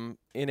 see him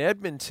in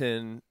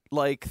Edmonton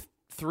like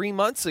 3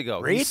 months ago.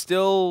 Reed? He's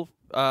still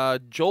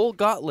Joel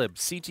Gottlieb,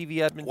 CTV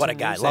Edmonton. What a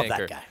guy. news Love that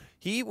anchor. guy.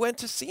 He went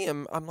to see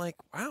him. I'm like,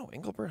 wow,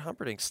 Engelbert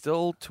Humperdinck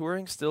still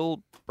touring,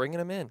 still bringing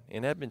him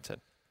in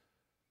Edmonton.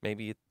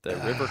 Maybe at the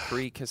River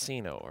Cree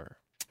Casino or.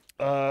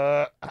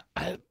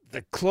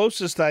 The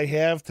closest I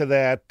have to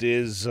that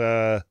is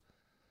I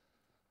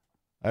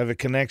have a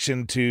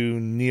connection to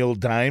Neil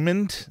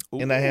Diamond,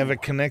 and I have a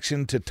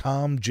connection to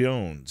Tom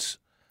Jones.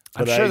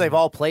 I'm But sure I- they've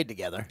all played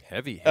together.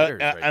 Heavy hitters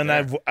right and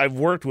there. I've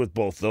worked with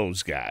both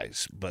those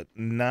guys, but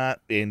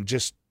not in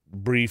just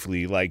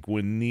briefly. Like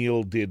when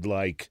Neil did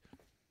like,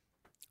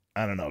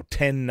 I don't know,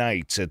 10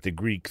 nights at the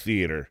Greek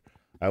Theater.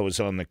 I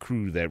was on the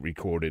crew that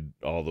recorded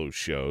all those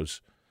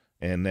shows,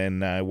 and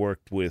then I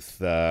worked with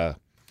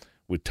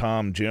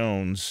Tom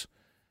Jones,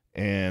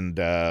 and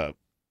I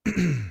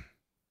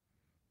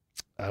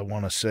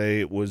want to say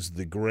it was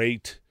the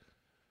great,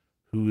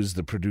 who is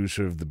the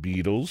producer of the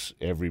Beatles,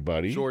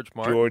 everybody. George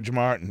Martin. George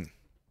Martin.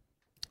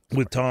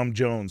 With Tom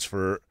Jones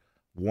for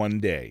one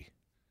day.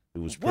 It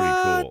was pretty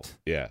cool. What?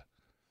 Yeah.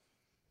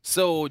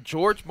 So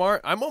George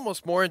Martin, I'm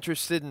almost more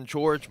interested in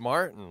George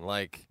Martin.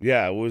 Like,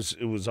 Yeah, it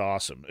was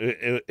awesome.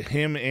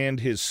 Him and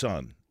his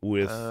son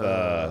with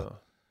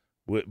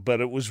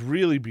but it was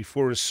really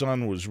before his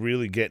son was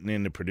really getting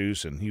into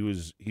producing. He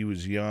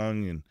was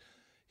young, and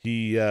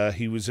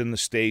he was in the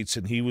States,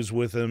 and he was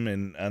with him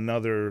and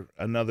another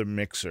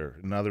mixer,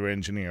 another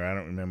engineer. I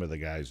don't remember the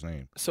guy's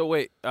name. So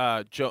wait,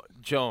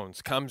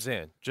 Jones comes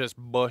in, just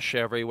bush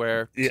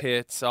everywhere,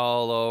 tits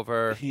all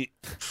over,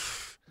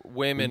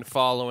 women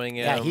following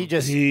him. Yeah,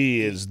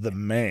 he is the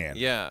man.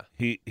 Yeah.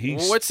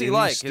 What's he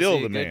like? He's still is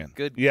he the man.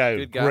 Good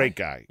guy. Great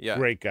guy. Yeah.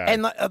 Great guy.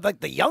 And like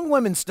the young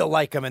women still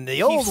like him, and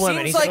the old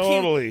women. Seems like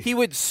totally. he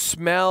would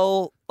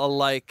smell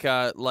like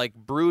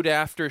brewed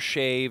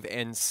aftershave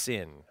and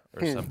sin.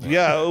 Or something.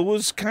 Yeah, it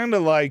was kind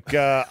of like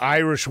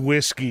Irish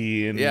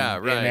whiskey and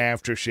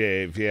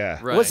aftershave. Yeah,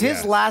 right. Was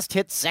his last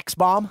hit "Sex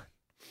Bomb"?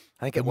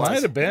 I think it was.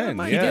 Might have been.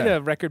 He did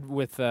a record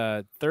with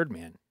Third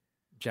Man,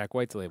 Jack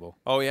White's label.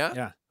 Oh yeah.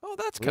 Yeah. Oh,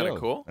 that's kind of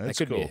cool. That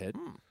could be a hit.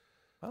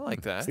 I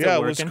like that. Yeah,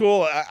 it was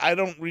cool. I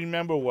don't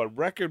remember what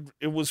record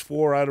it was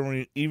for. I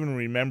don't even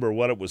remember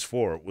what it was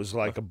for. It was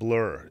like a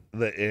blur,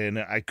 and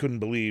I couldn't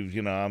believe.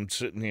 I'm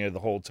sitting here the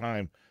whole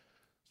time.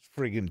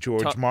 Friggin'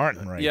 George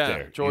Martin right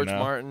there. Yeah, George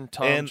Martin,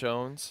 Tom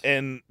Jones.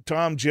 And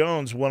Tom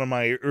Jones, one of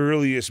my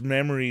earliest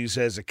memories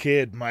as a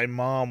kid, my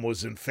mom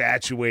was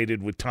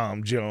infatuated with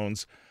Tom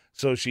Jones.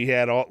 So she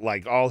had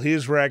all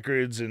his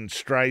records and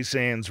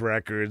Streisand's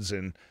records.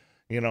 And,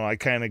 I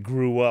kind of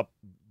grew up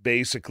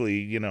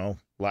basically,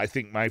 I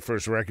think my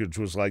first records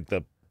was like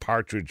the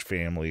Partridge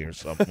Family or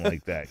something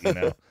like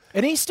that,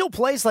 And he still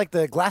plays like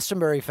the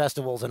Glastonbury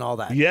festivals and all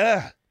that.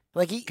 Yeah.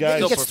 Like he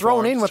gets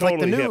thrown in with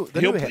totally like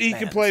the new hit he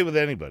can play with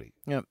anybody.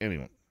 Yep.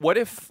 Anyone. What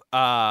if?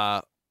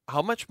 How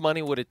much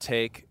money would it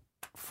take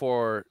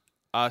for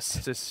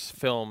us to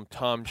film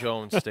Tom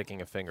Jones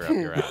sticking a finger up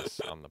your ass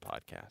on the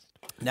podcast?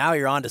 Now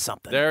you're on to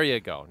something. There you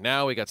go.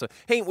 Now we got some.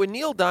 Hey, when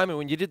Neil Diamond,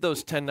 when you did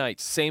those 10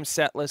 nights, same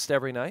set list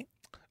every night?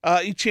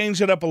 He changed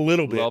it up a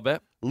little bit.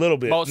 A little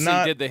bit. Mostly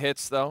Not, did the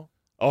hits though.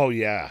 Oh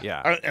yeah.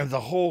 Yeah. And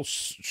the whole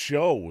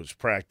show was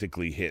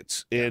practically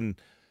hits.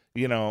 And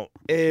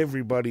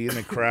everybody in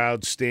the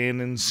crowd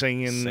singing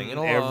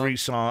every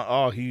song.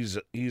 Oh, he's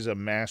a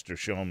master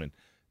showman.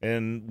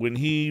 And when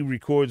he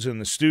records in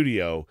the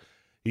studio,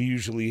 he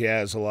usually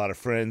has a lot of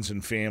friends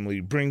and family,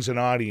 brings an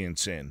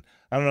audience in.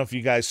 I don't know if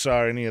you guys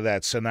saw any of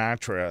that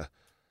Sinatra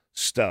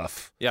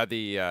stuff. Yeah,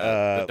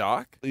 the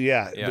doc?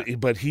 Yeah,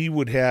 but he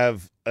would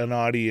have an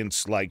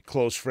audience, like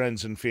close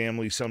friends and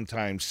family,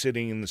 sometimes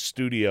sitting in the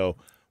studio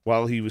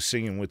while he was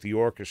singing with the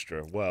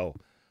orchestra. Well,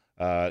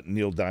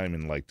 Neil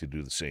Diamond liked to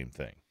do the same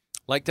thing.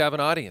 Like to have an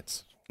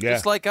audience. Yeah.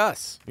 Just like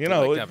us.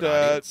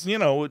 It's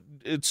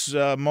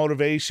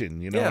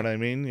motivation. You know what I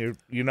mean?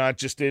 You're not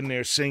just in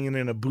there singing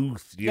in a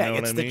booth. You know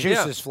what I mean? The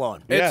juices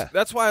flowing.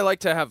 That's why I like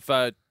to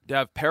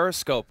have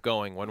Periscope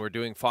going when we're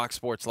doing Fox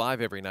Sports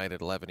Live every night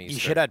at 11 Eastern. You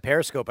should have had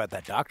Periscope at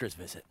that doctor's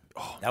visit.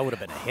 Oh, that would have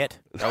been a hit.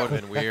 That would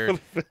have been weird.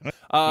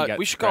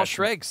 We should call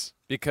Shregs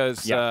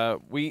because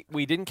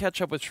we didn't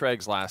catch up with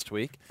Shregs last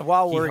week.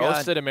 While he we're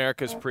hosted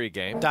America's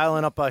pregame.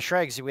 Dialing up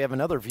Shregs, we have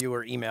another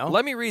viewer email.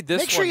 Let me read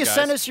this Make sure one, you guys.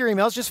 send us your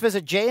emails. Just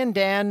visit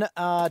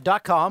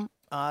jayanddan.com.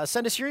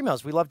 Send us your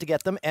emails. We love to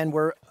get them, and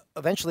we're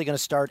eventually going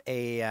to start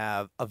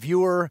a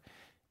viewer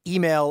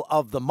email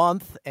of the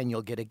month, and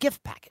you'll get a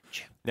gift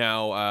package.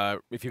 Now,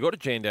 if you go to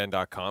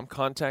jayanddan.com,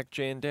 contact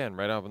Jay and Dan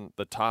right up on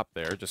the top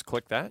there. Just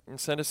click that and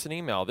send us an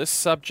email. This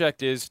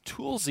subject is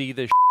Toolsy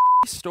the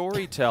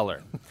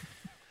Storyteller.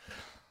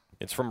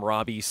 It's from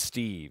Robbie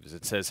Steves.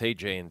 It says, "Hey,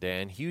 Jay and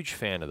Dan, huge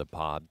fan of the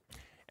pod.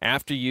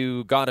 After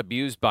you got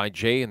abused by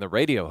Jay and the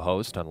radio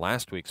host on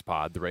last week's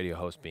pod, the radio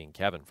host being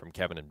Kevin from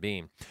Kevin and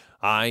Bean,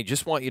 I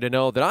just want you to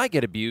know that I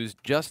get abused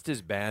just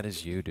as bad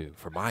as you do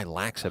for my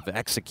lack of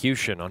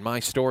execution on my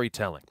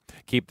storytelling.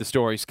 Keep the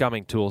stories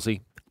coming, Toolsy.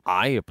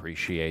 I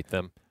appreciate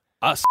them.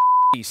 Us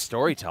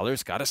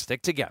storytellers got to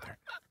stick together."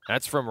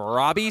 That's from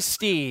Robbie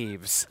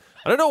Steves.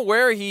 I don't know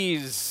where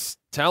he's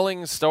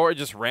telling stories,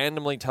 just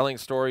randomly telling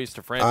stories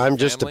to friends. I'm and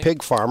just a family.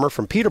 pig farmer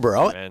from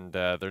Peterborough. And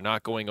they're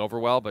not going over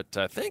well, but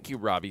thank you,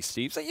 Robbie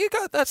Steves.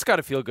 That's got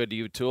to feel good to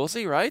you,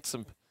 Toolsy, right?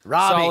 Some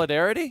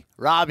solidarity?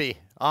 Robbie,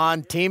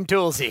 on Team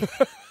Toolsy.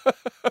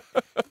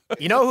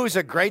 You know who's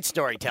a great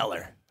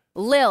storyteller?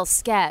 Lil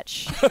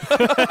Sketch.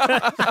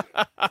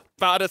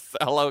 About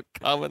Othello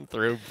coming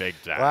through big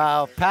time.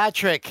 Wow,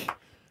 Patrick.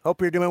 Hope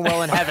you're doing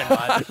well in heaven,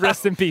 bud.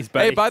 Rest in peace,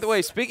 buddy. Hey, by the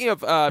way, speaking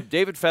of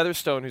David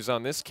Featherstone, who's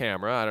on this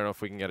camera, I don't know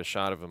if we can get a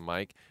shot of him,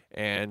 Mike,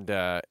 and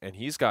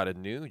he's got a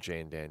new Jay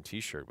and Dan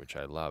T-shirt, which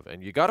I love.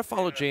 And you got to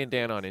follow Jay and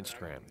Dan on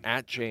Instagram,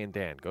 at Jay and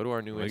Dan. Go to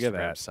our new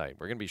Instagram site.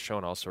 We're going to be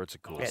showing all sorts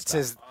of cool stuff. It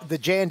says the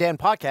Jay and Dan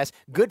podcast,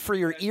 good for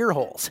your ear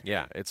holes.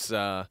 Yeah, it's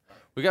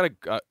we got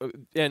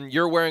and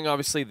you're wearing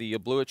obviously the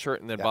Bluet shirt,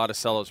 and then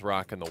Botticello's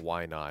rocking the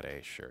Why Not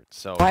A shirt.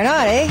 So Why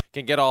not, eh? You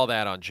can get all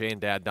that on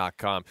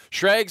jayandad.com.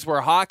 Shregs, we're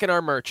hawking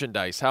our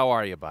merchandise. How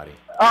are you, buddy?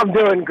 I'm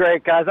doing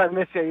great, guys. I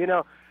miss you. You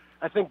know,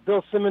 I think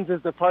Bill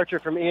Simmons' departure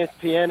from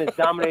ESPN is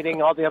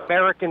dominating all the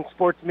American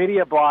sports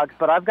media blogs,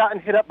 but I've gotten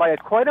hit up by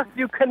quite a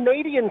few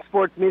Canadian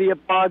sports media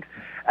blogs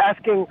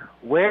asking,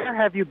 where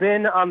have you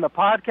been on the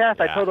podcast?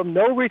 I told them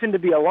no reason to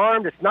be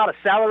alarmed. It's not a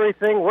salary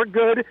thing. We're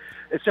good.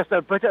 It's just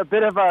a bit of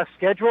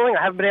scheduling.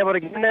 I haven't been able to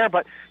get in there,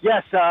 but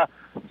yes,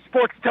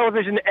 sports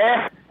television,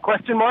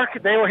 Question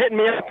mark. They were hitting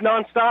me up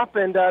nonstop,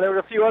 and there were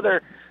a few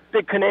other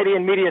big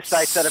Canadian media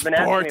sites that have been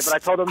asking me, but I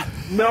told them,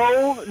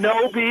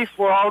 no beef,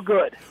 we're all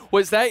good.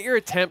 Was that your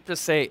attempt to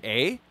say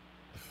A?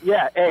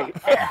 Yeah, A.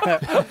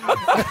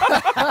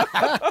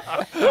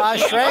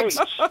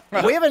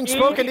 Shregs, we haven't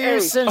spoken to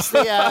you since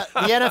the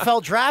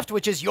NFL draft,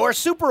 which is your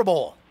Super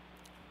Bowl.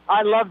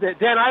 I loved it.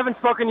 Dan, I haven't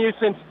spoken to you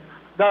since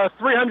the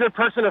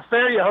 300-person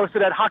affair you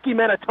hosted at Hockey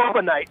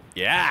Manitoba night.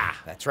 Yeah.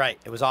 That's right.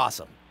 It was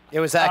awesome. It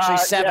was actually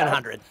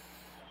 700.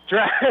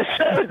 Yeah.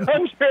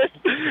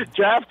 700.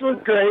 Draft was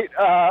great.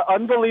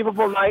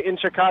 Unbelievable night in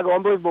Chicago.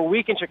 Unbelievable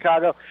week in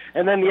Chicago.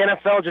 And then the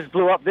NFL just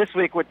blew up this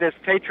week with this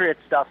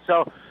Patriots stuff.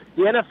 So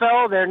the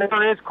NFL, there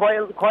never is quite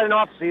an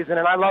off season,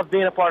 and I love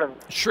being a part of it.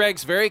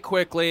 Shregs, very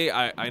quickly,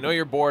 I know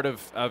you're bored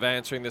of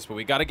answering this, but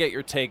we got to get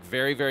your take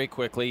very, very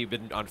quickly. You've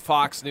been on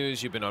Fox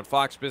News, you've been on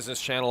Fox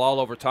Business Channel, all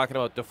over talking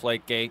about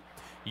Deflategate.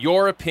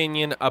 Your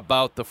opinion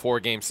about the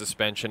 4-game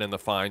suspension and the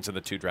fines and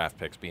the 2 draft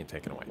picks being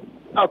taken away.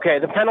 Okay,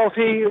 the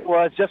penalty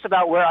was just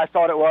about where I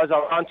thought it was. I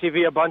was on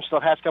TV a bunch the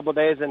past couple of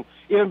days, and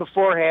even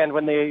beforehand,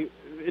 when the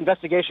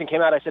investigation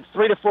came out, I said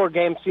 3 to 4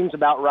 games seems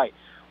about right.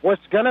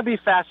 What's going to be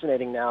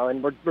fascinating now,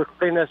 and we're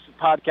recording this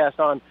podcast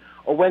on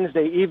a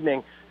Wednesday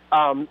evening,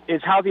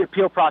 is how the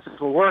appeal process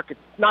will work. It's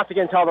not to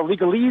get into all the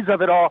legalese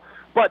of it all,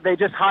 but they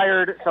just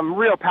hired some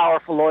real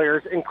powerful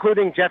lawyers,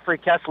 including Jeffrey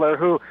Kessler,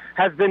 who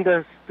has been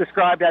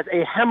described as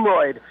a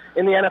hemorrhoid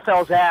in the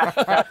NFL's ass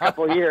the past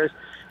couple of years.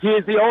 He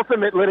is the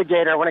ultimate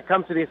litigator when it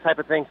comes to these type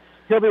of things.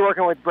 He'll be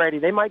working with Brady.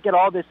 They might get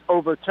all this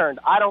overturned.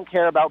 I don't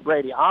care about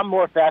Brady. I'm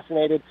more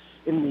fascinated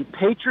in the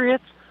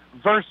Patriots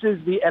versus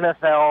the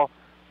NFL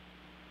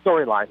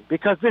storyline,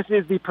 because this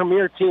is the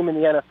premier team in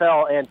the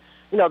NFL, and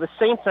the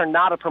Saints are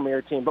not a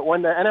premier team, but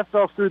when the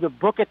NFL threw the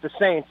book at the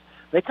Saints,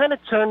 they kind of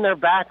turned their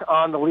back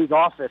on the league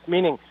office,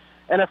 meaning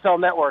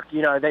NFL Network.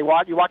 You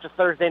watch a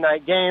Thursday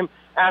night game,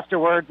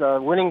 afterwards a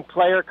winning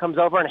player comes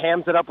over and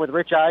hams it up with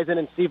Rich Eisen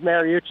and Steve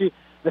Mariucci.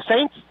 The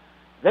Saints,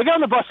 they get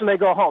on the bus and they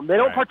go home. They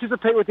don't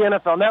participate with the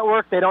NFL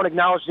Network. They don't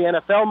acknowledge the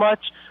NFL much.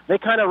 They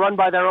kind of run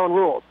by their own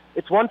rules.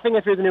 It's one thing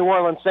if you're the New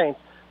Orleans Saints.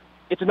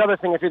 It's another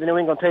thing if you're the New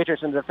England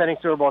Patriots and the defending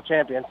Super Bowl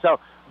champion. So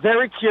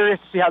very curious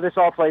to see how this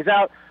all plays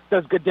out.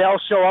 Does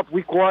Goodell show up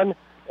week 1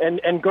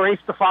 and grace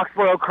the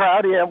Foxborough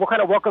crowd? Yeah, what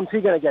kind of welcome is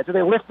he going to get? Do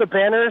they lift the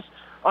banners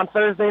on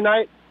Thursday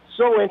night?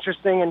 So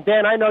interesting. And,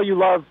 Dan, I know you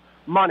love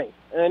money.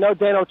 And I know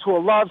Dan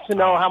O'Toole loves to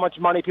know how much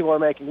money people are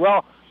making.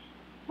 Well,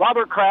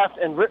 Robert Kraft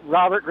and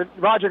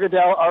Roger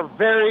Goodell are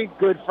very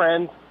good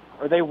friends,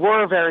 or they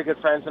were very good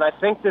friends. And I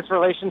think this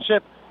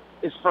relationship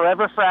is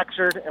forever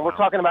fractured. And we're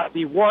talking about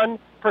the 1%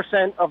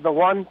 of the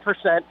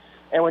 1%.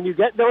 And when you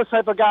get those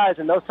type of guys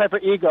and those type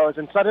of egos,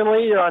 and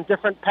suddenly you're on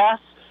different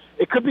paths,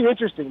 it could be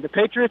interesting. The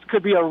Patriots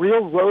could be a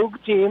real rogue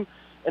team,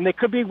 and they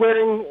could be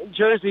wearing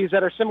jerseys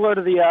that are similar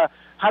to the,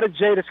 how did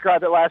Jay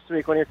describe it last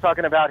week when he was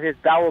talking about his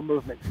bowel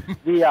movement?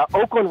 The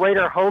Oakland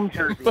Raider home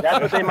jersey.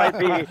 That's what they might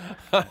be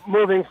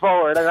moving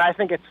forward. And I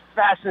think it's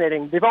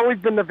fascinating. They've always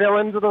been the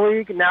villains of the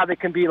league. Now they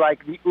can be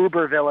like the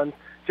uber villains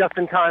just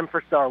in time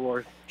for Star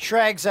Wars.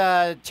 Shregs,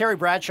 Terry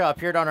Bradshaw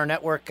appeared on our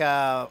network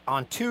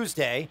on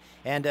Tuesday,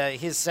 and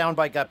his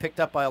soundbite got picked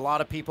up by a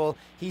lot of people.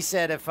 He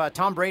said if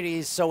Tom Brady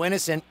is so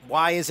innocent,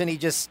 why isn't he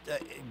just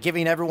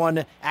giving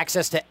everyone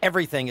access to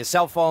everything, his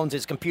cell phones,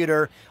 his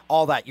computer,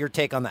 all that? Your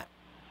take on that?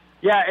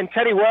 Yeah, and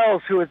Teddy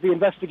Wells, who is the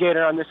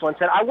investigator on this one,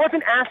 said, I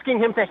wasn't asking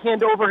him to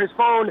hand over his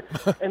phone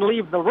and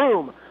leave the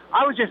room.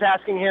 I was just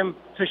asking him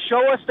to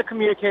show us the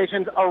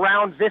communications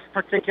around this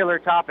particular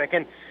topic.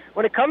 And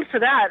when it comes to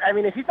that, I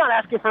mean, if he's not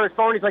asking for his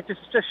phone, he's like,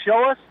 just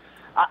show us.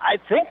 I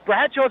think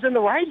Bradshaw's in the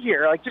right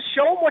here. Like, just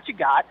show him what you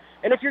got.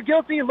 And if you're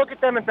guilty, you look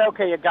at them and say,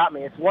 okay, you got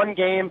me. It's one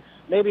game.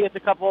 Maybe it's a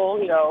couple,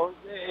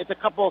 it's a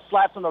couple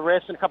slaps on the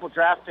wrist and a couple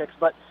draft picks.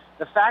 But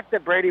the fact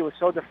that Brady was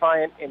so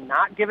defiant in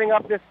not giving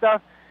up this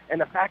stuff, and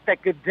the fact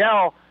that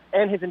Goodell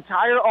and his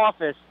entire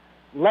office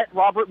let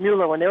Robert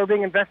Mueller, when they were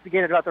being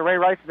investigated about the Ray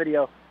Rice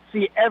video,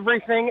 see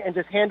everything and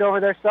just hand over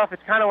their stuff,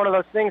 it's kind of one of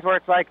those things where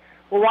it's like,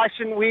 well, why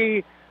shouldn't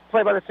we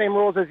play by the same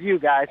rules as you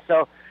guys?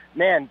 So,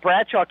 man,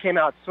 Bradshaw came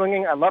out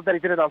swinging. I love that he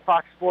did it on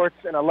Fox Sports,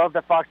 and I love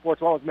that Fox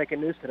Sports 1 was making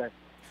news today.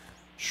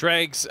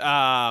 Shregs,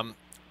 on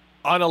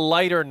a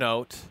lighter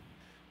note,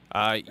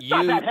 it's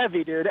not that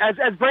heavy, dude.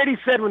 As Brady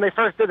said when they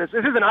first did this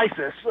isn't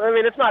ISIS. I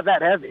mean, it's not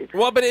that heavy.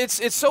 Well, but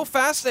it's so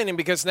fascinating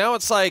because now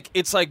it's like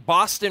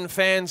Boston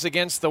fans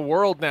against the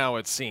world now.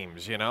 It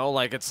seems,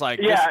 like it's like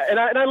and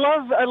I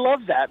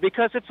love that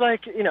because it's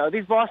like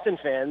these Boston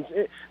fans,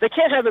 they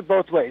can't have it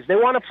both ways. They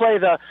want to play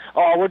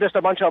we're just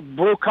a bunch of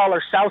blue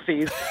collar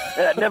Southies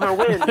that never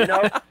win,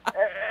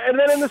 And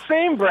then in the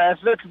same breath,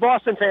 it's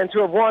Boston fans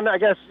who have won. I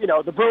guess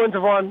the Bruins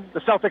have won, the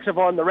Celtics have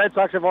won, the Red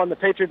Sox have won, the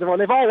Patriots have won.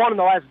 They've all won in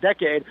the last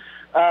decade.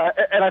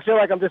 And I feel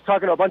like I'm just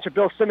talking to a bunch of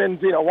Bill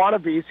Simmons,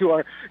 wannabes who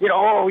are,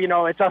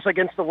 it's us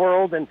against the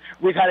world, and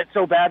we've had it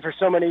so bad for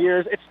so many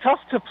years. It's tough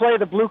to play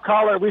the blue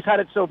collar, we've had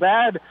it so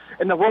bad,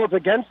 and the world's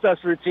against us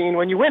routine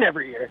when you win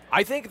every year.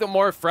 I think the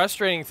more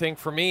frustrating thing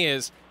for me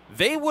is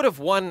they would have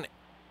won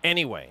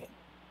anyway.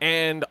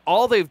 And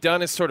all they've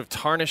done is sort of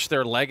tarnish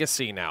their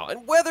legacy now.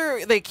 And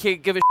whether they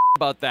can't give a shit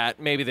about that,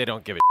 maybe they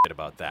don't give a shit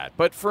about that.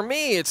 But for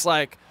me, it's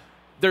like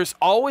there's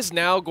always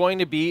now going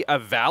to be a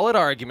valid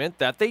argument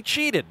that they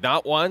cheated,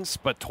 not once,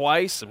 but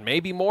twice, and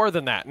maybe more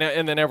than that.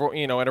 And then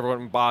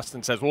everyone in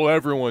Boston says, well,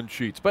 everyone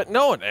cheats. But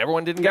no,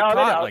 everyone didn't get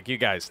caught like you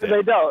guys did.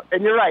 They don't,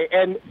 and you're right.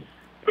 And,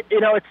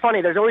 it's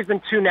funny. There's always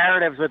been two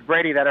narratives with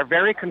Brady that are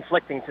very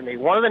conflicting to me.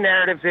 One of the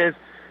narratives is,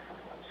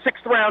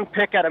 6th-round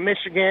pick out of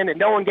Michigan, and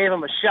no one gave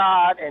him a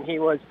shot, and he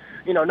was,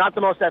 not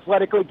the most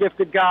athletically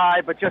gifted guy,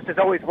 but just has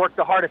always worked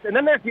the hardest. And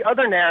then there's the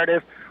other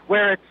narrative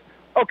where it's,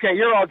 okay,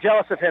 you're all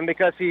jealous of him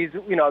because he's,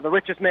 the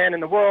richest man in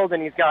the world,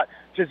 and he's got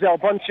Gisele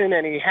Bündchen,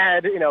 and he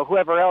had,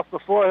 whoever else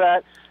before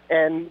that,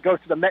 and goes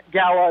to the Met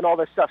Gala and all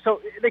this stuff.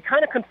 So they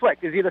kind of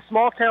conflict. Is he the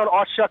small-town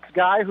aw-shucks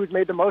guy who's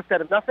made the most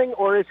out of nothing,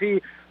 or is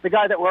he the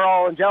guy that we're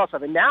all jealous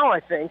of? And now I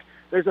think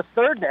there's a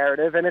third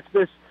narrative, and it's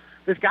this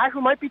guy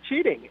who might be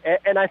cheating.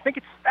 And I think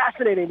it's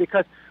fascinating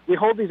because we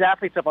hold these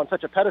athletes up on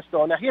such a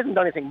pedestal. Now, he hasn't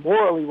done anything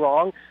morally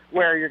wrong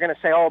where you're going to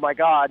say, oh, my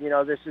God,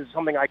 this is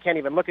something I can't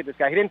even look at this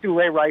guy. He didn't do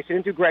Ray Rice. He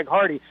didn't do Greg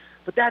Hardy.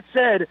 But that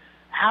said,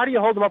 how do you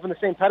hold him up on the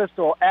same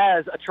pedestal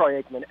as a Troy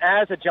Aikman,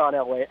 as a John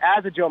Elway,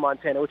 as a Joe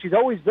Montana, which he's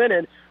always been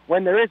in,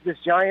 when there is this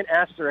giant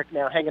asterisk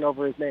now hanging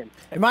over his name?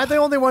 Am I the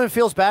only one who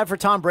feels bad for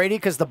Tom Brady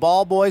because the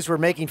ball boys were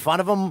making fun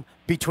of him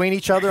between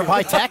each other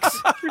by text?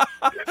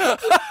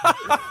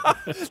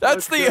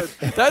 That's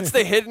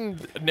the hidden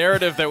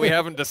narrative that we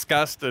haven't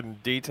discussed in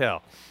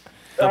detail.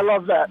 I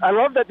love that. I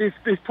love that these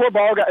poor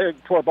ball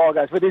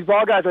guys, but these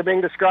ball guys are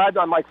being described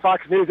on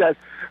Fox News as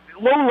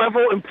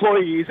low-level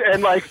employees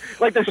and like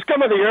the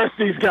scum of the earth.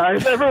 These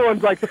guys,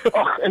 everyone's like,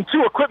 and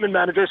 2 equipment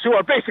managers who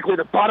are basically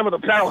the bottom of the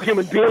barrel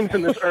human beings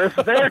in this earth.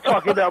 They're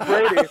talking about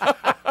Brady.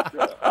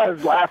 I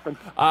was laughing.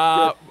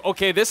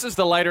 Okay, this is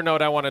the lighter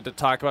note I wanted to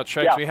talk about.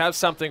 Shrek, we have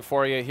something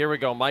for you. Here we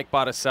go. Mike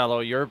Botticello,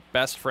 your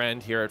best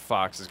friend here at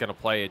Fox, is going to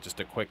play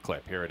just a quick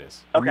clip. Here it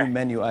is. Okay. New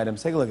menu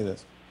items. Take a look at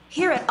this.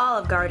 Here at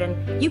Olive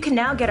Garden, you can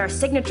now get our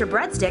signature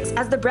breadsticks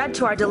as the bread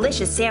to our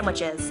delicious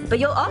sandwiches. But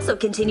you'll also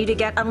continue to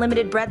get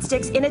unlimited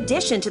breadsticks in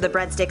addition to the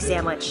breadstick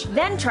sandwich.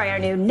 Then try our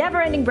new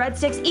never-ending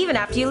breadsticks even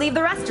after you leave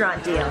the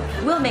restaurant deal.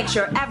 We'll make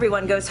sure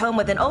everyone goes home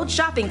with an old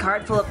shopping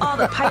cart full of all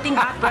the piping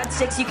hot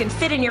breadsticks you can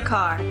fit in your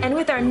car. And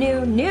with our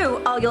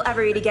new all you'll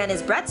ever eat again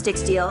is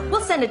breadsticks deal,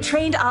 we'll send a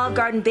trained Olive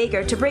Garden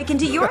baker to break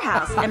into your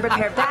house and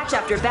prepare batch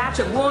after batch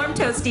of warm,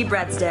 toasty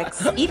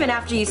breadsticks. Even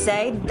after you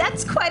say,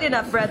 that's quite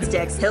enough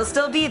breadsticks, he'll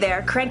still be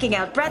there cranking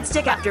out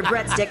breadstick after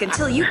breadstick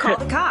until you call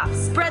the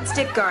cops.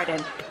 Breadstick Garden.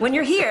 When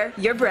you're here,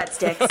 you're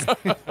breadsticks.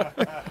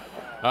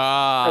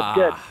 That's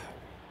good.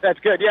 That's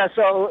good. Yeah,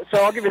 so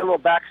I'll give you a little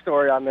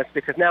backstory on this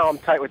because now I'm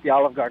tight with the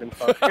Olive Garden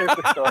folks. Here's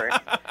the story.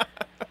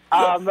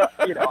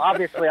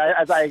 Obviously,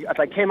 as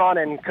I came on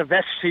and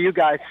kvetched to you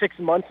guys 6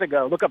 months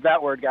ago, look up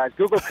that word, guys.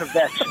 Google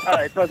kvetch. All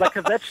right, so as I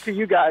kvetched to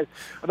you guys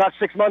about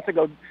 6 months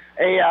ago,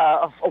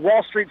 a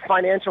Wall Street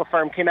financial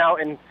firm came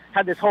out and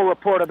had this whole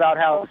report about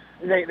how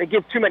they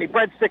give too many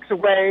breadsticks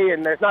away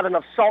and there's not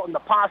enough salt in the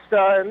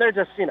pasta, and they're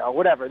just,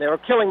 whatever. They were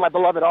killing my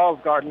beloved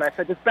Olive Garden. I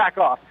said, just back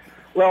off.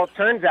 Well, it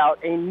turns out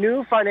a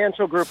new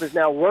financial group is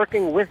now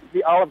working with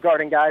the Olive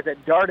Garden guys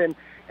at Darden,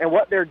 and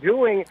what they're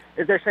doing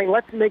is they're saying,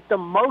 let's make the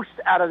most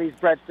out of these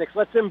breadsticks.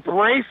 Let's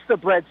embrace the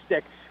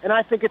breadstick. And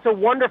I think it's a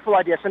wonderful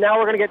idea. So now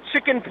we're going to get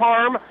chicken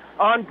parm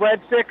on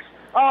breadsticks.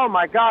 Oh,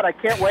 my God, I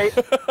can't wait.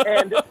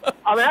 And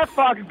I'm at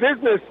Fox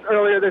Business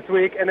earlier this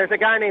week, and there's a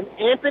guy named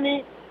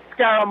Anthony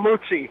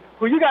Scaramucci,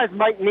 who you guys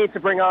might need to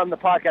bring on the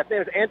podcast. His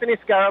name is Anthony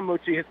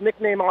Scaramucci. His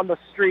nickname on the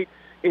street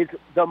is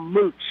the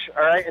Mooch,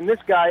 all right? And this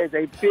guy is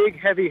a big,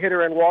 heavy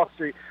hitter in Wall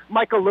Street.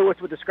 Michael Lewis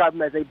would describe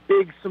him as a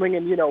big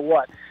swinging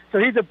you-know-what. So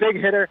he's a big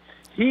hitter.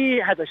 He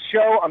has a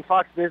show on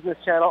Fox Business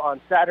Channel on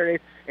Saturdays,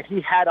 and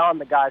he had on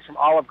the guys from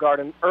Olive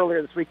Garden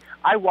earlier this week.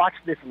 I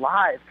watched this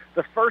live.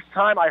 The first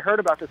time I heard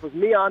about this was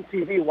me on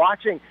TV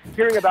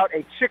hearing about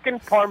a chicken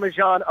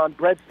parmesan on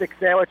breadstick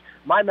sandwich.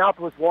 My mouth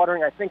was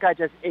watering. I think I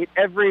just ate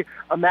every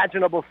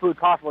imaginable food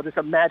possible, just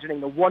imagining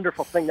the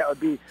wonderful thing that would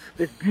be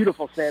this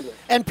beautiful sandwich.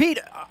 And Pete,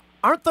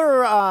 aren't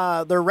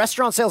their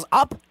restaurant sales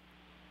up?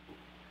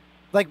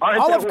 Like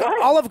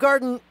Olive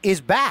Garden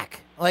is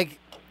back. Like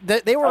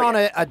they were on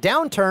a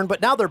downturn, but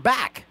now they're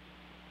back.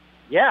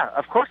 Yeah,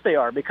 of course they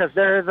are, because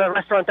they're the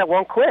restaurant that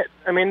won't quit.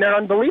 I mean, they're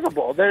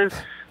unbelievable. They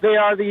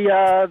are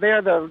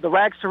the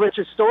rags to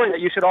riches story that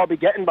you should all be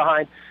getting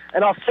behind.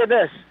 And I'll say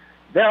this: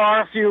 there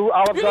are a few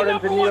Olive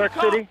Gardens in New York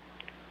City.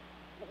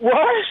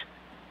 What?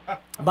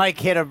 Mike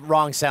hit a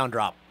wrong sound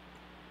drop.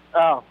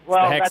 Oh,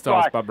 well, that's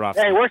why.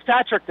 Hey, where's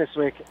Patrick this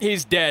week?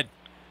 He's dead.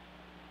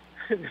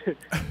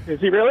 Is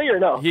he really or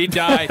no? He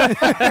died. that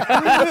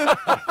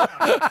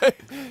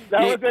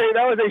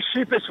was a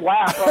sheepish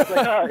laugh. I was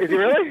like, is he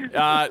really?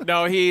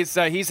 No,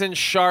 he's in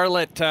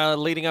Charlotte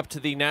leading up to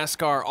the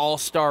NASCAR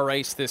All-Star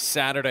race this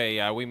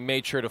Saturday. We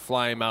made sure to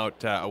fly him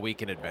out a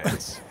week in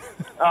advance.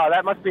 Oh,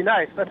 that must be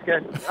nice. That's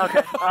good.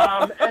 Okay.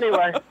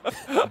 Anyway,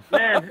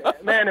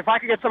 man, if I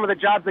could get some of the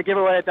jobs they give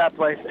away at that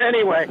place.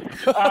 Anyway,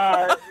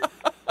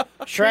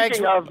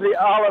 speaking of the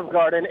Olive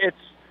Garden,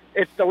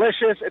 It's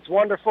delicious. It's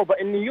wonderful.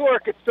 But in New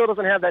York, it still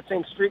doesn't have that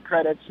same street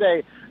credit,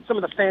 say, some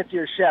of the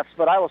fancier chefs.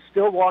 But I will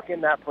still walk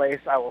in that place.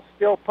 I will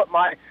still put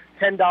my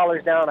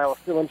 $10 down. I will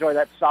still enjoy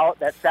that salad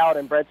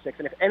and breadsticks.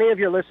 And if any of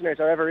your listeners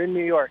are ever in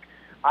New York,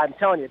 I'm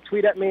telling you,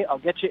 tweet at me. I'll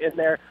get you in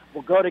there.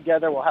 We'll go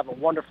together. We'll have a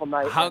wonderful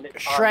night.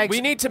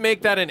 We need to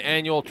make that an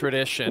annual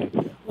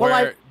tradition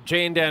where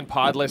Jay and Dan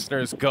pod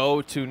listeners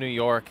go to New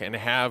York and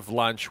have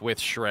lunch with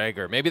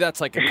Schrager. Maybe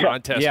that's like a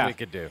contest we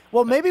could do.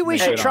 Well, maybe we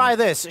should try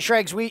this.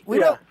 Shregs,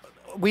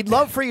 we'd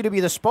love for you to be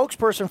the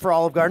spokesperson for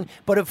Olive Garden,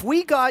 but if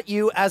we got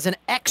you as an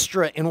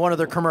extra in one of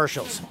their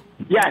commercials,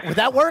 yes, would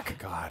that work?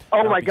 God.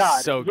 Oh, my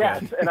God. So yes,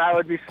 good. and I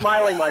would be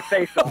smiling my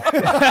face off.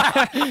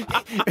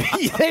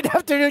 They'd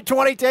have to do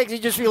 20 takes.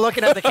 You'd just be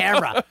looking at the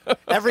camera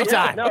every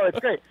time. No, it's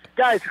great.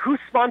 Guys, who's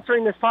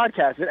sponsoring this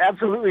podcast? It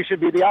absolutely should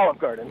be the Olive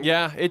Garden.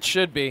 Yeah, it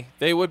should be.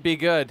 They would be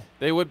good.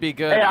 They would be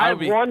good. Hey, I have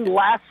one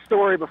last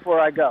story before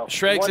I go.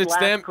 Shregs,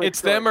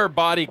 it's them or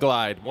Body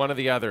Glide, one of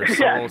the others.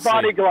 So yes,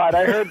 Body Glide.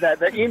 I heard that.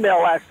 The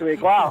email last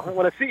week. Wow.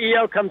 When a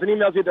CEO comes and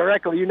emails you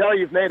directly, you know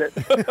you've made it.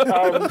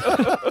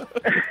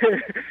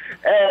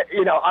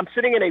 I'm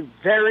sitting in a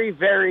very,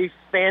 very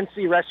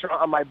fancy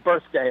restaurant on my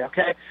birthday,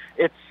 okay?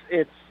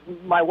 It's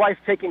my wife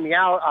taking me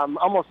out. I'm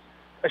almost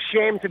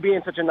ashamed to be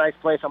in such a nice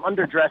place. I'm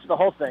underdressed, the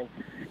whole thing.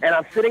 And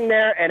I'm sitting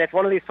there, and it's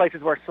one of these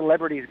places where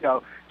celebrities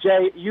go.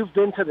 Jay, you've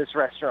been to this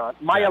restaurant.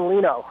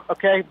 Maialino,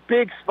 okay?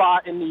 Big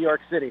spot in New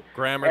York City.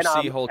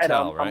 Gramercy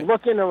Hotel, right? I'm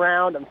looking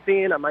around. I'm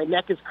seeing, my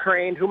neck is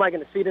craned. Who am I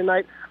going to see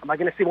tonight? Am I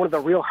going to see one of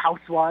the Real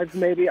Housewives,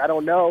 maybe? I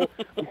don't know.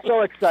 I'm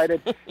so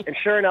excited. And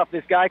sure enough,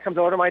 this guy comes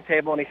over to my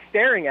table, and he's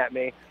staring at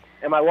me.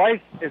 And my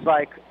wife is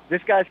like,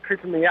 this guy's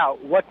creeping me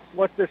out.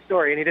 What's this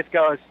story? And he just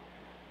goes,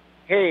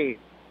 hey,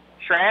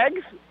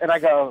 Shrags? And I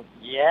go,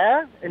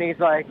 yeah? And he's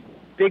like,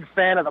 big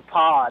fan of the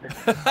pod.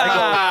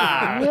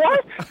 I go,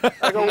 what?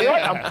 I go,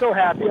 what? I'm so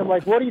happy. I'm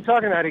like, what are you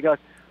talking about? He goes,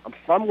 I'm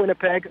from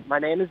Winnipeg. My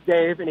name is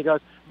Dave. And he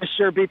goes, this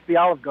sure beats the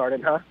Olive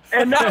Garden, huh?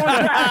 And that was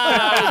that.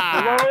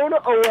 I was blown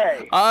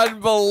away.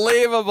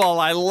 Unbelievable.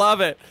 I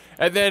love it.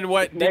 And then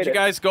what? Did you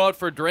guys go out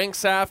for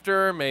drinks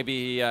after?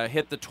 Maybe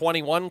hit the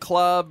 21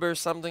 Club or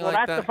something like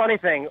that? Well, that's the funny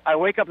thing. I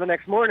wake up the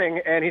next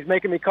morning, and he's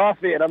making me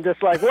coffee, and I'm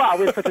just like, wow,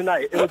 we had such a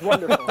night. It was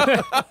wonderful.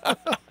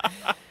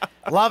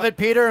 Love it,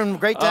 Peter, and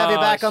great to have you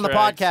back on the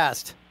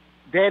podcast.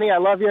 Danny, I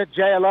love you.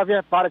 Jay, I love you.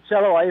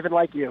 Botticello, I even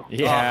like you.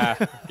 Yeah.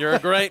 You're a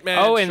great man,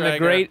 Oh, and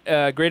Schrager.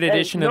 the great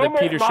edition of the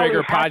Peter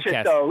Schrager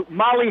podcast. Though.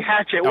 Molly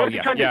Hatchet. What are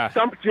you trying to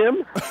stump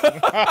Jim?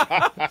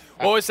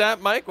 What was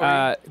that, Mike?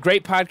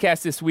 Great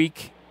podcast this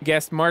week.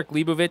 Guest Mark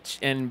Leibovich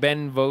and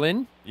Ben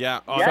Volin. Yeah.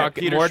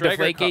 Talking Peter more Schrager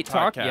Deflategate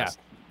talk. podcast.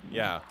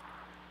 Yeah.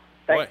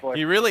 Thanks, Boy,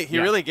 he really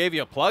gave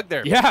you a plug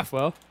there. Yeah,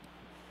 well.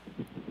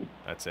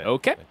 That's it.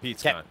 Okay.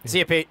 Pete's gone. See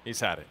you, Pete. He's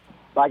had it.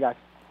 Bye, guys.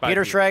 Bye,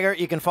 Peter Pete. Schrager,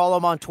 you can follow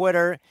him on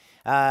Twitter.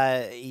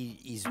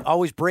 He's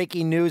always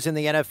breaking news in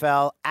the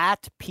NFL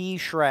at P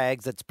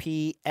Schrags. That's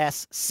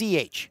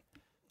PSCHRAGS.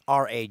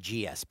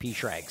 P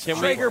Schrags.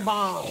 Schrager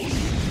bomb.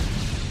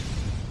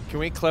 Can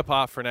we clip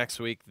off for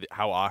next week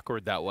how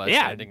awkward that was?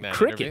 Yeah, ending that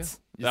crickets.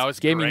 interview? That was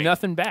Gave great. me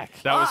nothing back.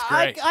 That was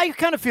great. I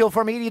kind of feel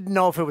for him. He didn't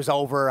know if it was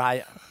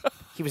over.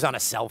 He was on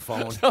a cell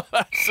phone.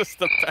 That's just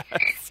the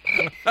best.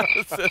 That's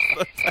just the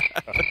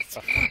best.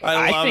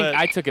 I love think it.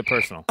 I took it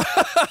personal.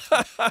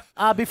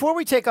 Before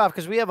we take off,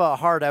 because we have a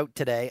hard out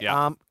today,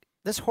 Yeah.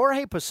 this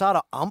Jorge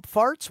Posada ump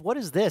farts, what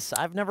is this?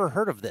 I've never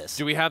heard of this.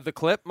 Do we have the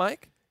clip,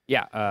 Mike?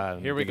 Yeah.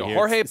 Here we go. Here.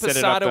 Jorge Set it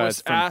Posada up,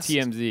 was from asked.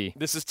 TMZ.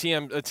 This is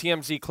a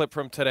TMZ clip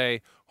from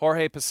today.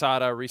 Jorge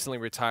Posada, recently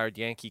retired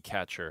Yankee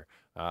catcher,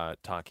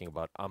 talking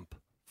about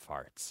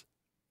farts.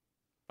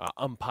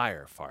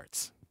 Umpire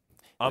farts.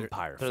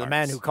 Umpire They're farts. the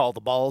man who called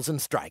the balls and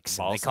strikes.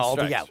 Balls and they called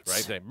and the strikes, outs.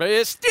 Right there.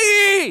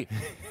 Misty!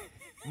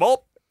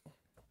 Mulp.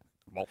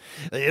 Mulp.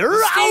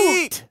 You're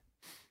out!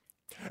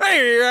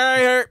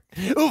 Hey,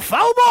 Ooh,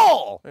 foul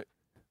ball!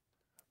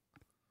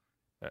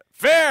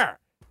 fair!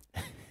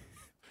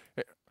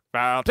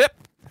 Foul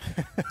tip.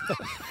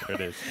 There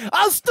it is.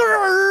 A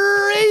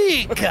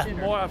streak!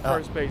 More at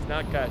first base,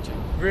 not catching.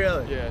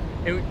 Really? Yeah.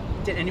 And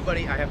did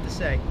anybody, I have to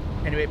say,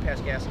 anybody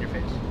pass gas in your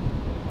face?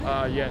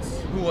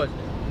 Yes. Who was it?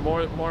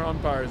 More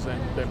umpires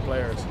than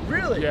players.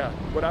 Really? Yeah.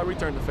 But I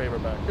returned the favor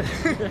back.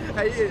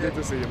 Good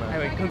to see you, man.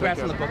 Anyway,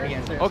 congrats on the book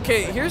again.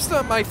 Okay, here's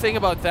my thing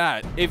about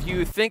that. If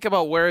you think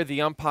about where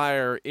the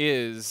umpire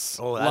is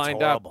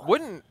lined up,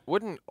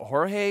 wouldn't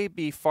Jorge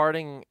be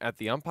farting at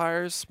the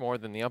umpires more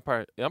than the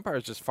umpire? The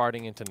umpire's just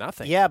farting into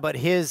nothing. Yeah, but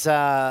his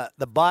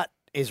the butt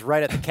is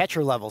right at the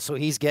catcher level, so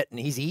he's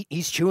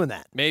chewing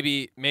that.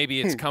 Maybe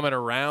it's coming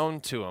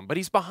around to him, but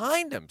he's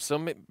behind him, so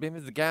maybe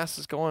the gas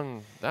is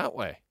going that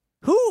way.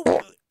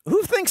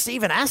 Who thinks to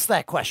even ask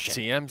that question?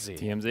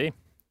 TMZ.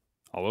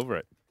 All over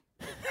it.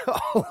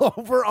 All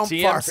over on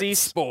TMZ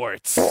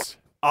Sports.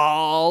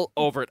 All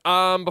over it.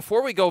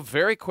 Before we go,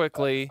 very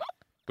quickly,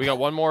 we got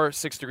one more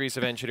 6 Degrees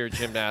of Engineer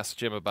Jim to ask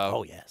Jim about.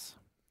 Oh, yes.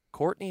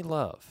 Courtney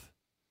Love,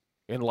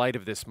 in light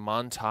of this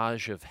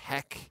montage of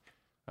Heck,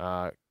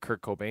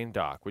 Kurt Cobain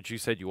doc, which you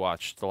said you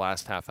watched the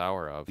last half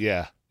hour of.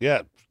 Yeah.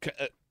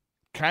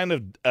 kind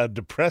of a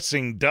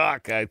depressing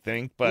doc, I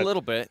think. But a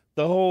little bit.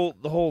 The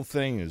whole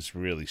thing is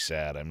really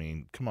sad. I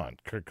mean, come on,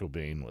 Kurt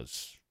Cobain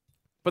was.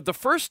 But the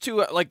first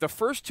 2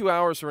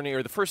 hours were neat,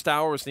 or the first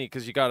hour was neat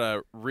because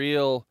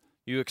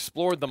you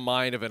explored the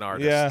mind of an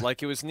artist. Yeah.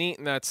 Like, it was neat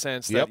in that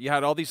sense that you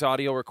had all these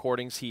audio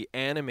recordings. He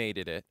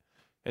animated it,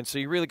 and so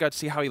you really got to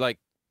see how he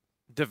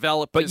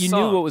developed. But his you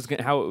songs. knew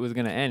how it was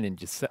going to end, and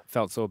just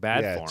felt so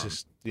bad for him.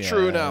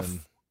 True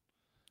enough.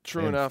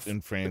 True enough. In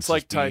France, it's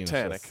like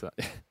Titanic.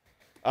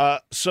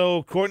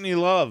 So Courtney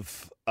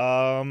Love.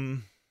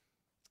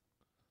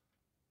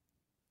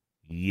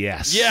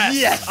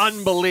 Yes.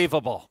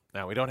 Unbelievable.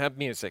 Now, we don't have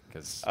music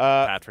because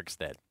Patrick's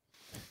dead.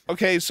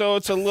 Okay, so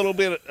it's a little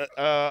bit,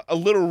 a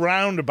little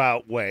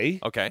roundabout way.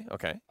 Okay.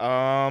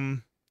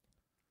 I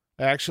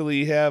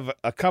actually have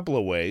a couple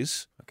of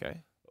ways.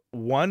 Okay.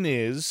 One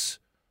is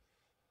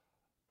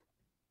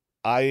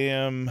I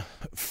am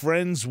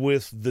friends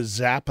with the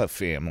Zappa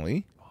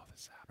family. Oh, the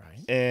Zappa.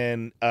 Right.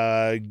 And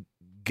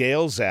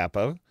Gail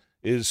Zappa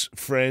is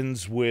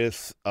friends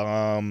with,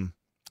 oh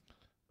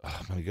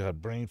my God,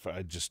 brain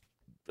fire.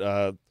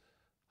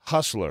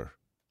 Hustler.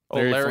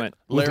 Larry Flint.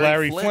 With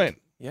Larry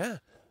Flint. Yeah.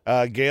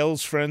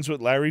 Gail's friends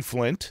with Larry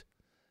Flint,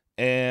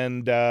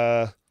 and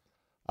I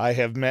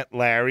have met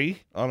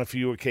Larry on a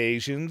few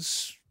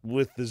occasions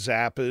with the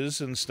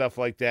Zappas and stuff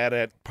like that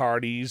at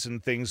parties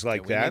and things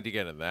like we that. need to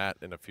get into that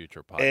in a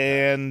future podcast.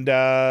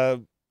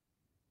 And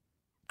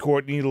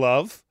Courtney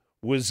Love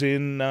was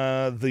in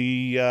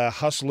the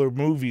Hustler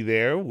movie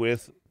there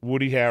with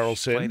Woody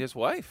Harrelson. She played his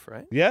wife,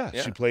 right? Yeah,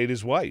 she played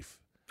his wife.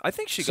 I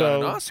think she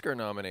got an Oscar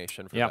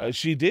nomination for that.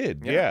 She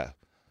did, yeah.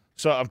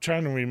 So I'm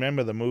trying to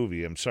remember the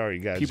movie. I'm sorry,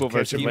 guys. People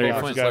versus Larry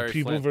Flint.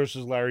 People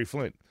versus Larry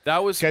Flint.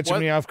 That was catching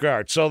me off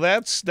guard. So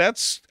that's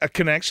a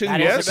connection.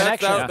 Yes,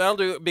 that'll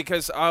do.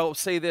 Because I'll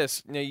say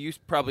this. You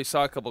probably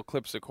saw a couple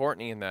clips of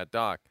Courtney in that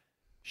doc.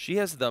 She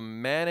has the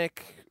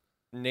manic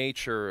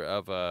nature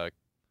of an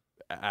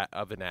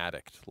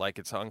addict. Like,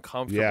 it's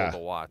uncomfortable to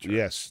watch her.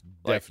 Yes,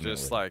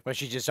 definitely. Was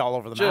she just all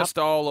over the map? Just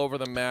all over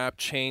the map.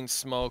 Chain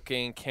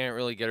smoking. Can't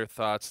really get her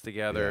thoughts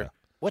together. Yeah.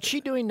 What's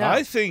she doing now?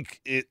 I think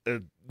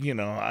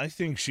I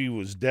think she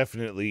was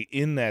definitely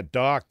in that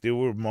doc. There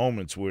were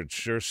moments where it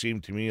sure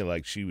seemed to me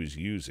like she was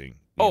using.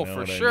 Oh,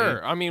 for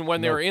sure. I mean,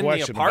 when they were in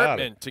the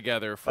apartment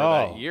together for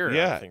that year.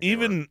 Yeah, I think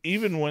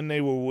even when they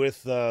were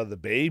with the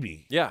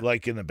baby. Yeah.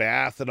 Like in the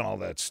bath and all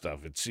that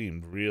stuff. It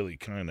seemed really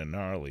kind of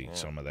gnarly,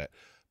 some of that.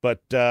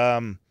 But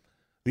the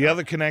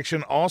other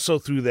connection also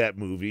through that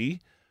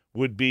movie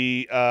would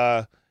be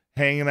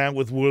hanging out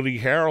with Woody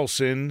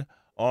Harrelson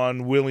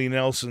on Willie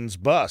Nelson's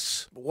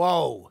bus.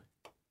 Whoa.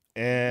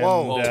 And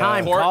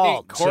time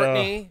called.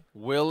 Courtney,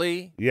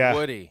 Willie,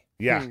 Woody.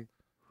 Yeah. Okay,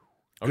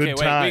 Good wait.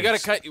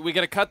 times. We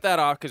gotta cut that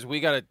off because we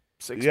gotta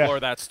explore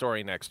that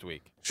story next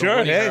week. Sure,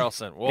 Woody hey.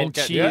 Harrelson. We'll And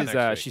get to that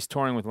next week. she's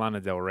touring with Lana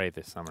Del Rey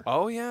this summer.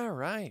 Oh yeah,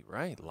 right.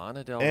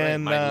 Lana Del Rey,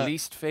 And, my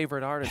least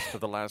favorite artist for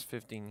the last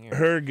 15 years.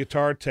 Her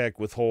guitar tech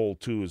with Hole,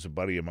 too, is a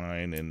buddy of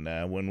mine.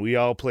 And when we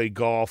all play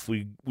golf,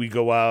 we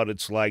go out.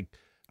 It's like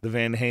the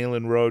Van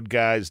Halen Road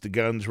guys, the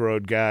Guns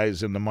Road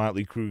guys, and the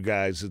Motley Crue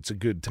guys. It's a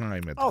good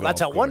time at the golf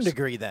that's at course. 1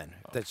 degree then.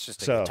 That's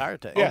just a guitar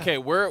tech. Yeah. Okay,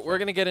 we're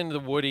gonna get into the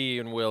Woody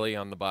and Willie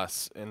on the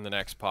bus in the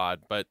next pod,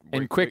 but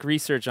And quick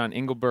research on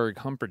Engelberg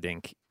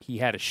Humperdinck. He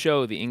had a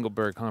show, the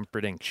Engelberg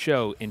Humperdinck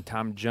Show, and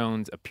Tom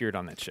Jones appeared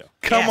on that show.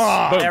 Come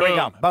on. There we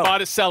go. Boom.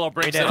 Monticello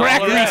brings it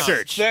Crack all around.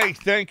 research.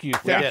 Thank you.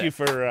 Thank you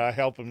for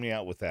helping me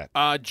out with that.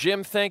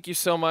 Jim, thank you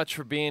so much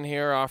for being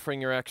here,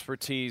 offering your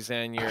expertise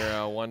and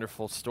your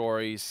wonderful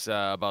stories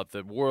about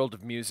the world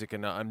of music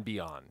and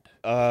beyond.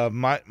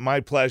 My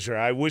pleasure.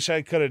 I wish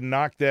I could have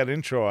knocked that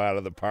intro out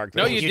of the park.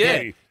 No, you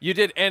did. You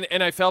did,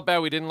 and I felt bad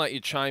we didn't let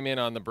you chime in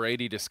on the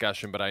Brady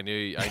discussion, but I knew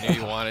you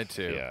wanted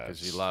to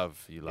because you love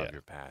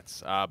your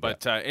Pats.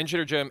 But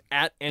Engineer Jim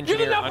at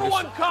Engineer. You're the number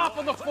one cop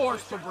on the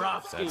force,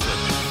 Bobrovsky.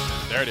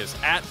 There it is.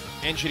 At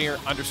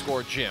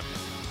Engineer_Jim.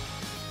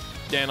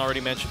 Dan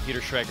already mentioned Peter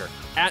Schrager.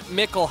 At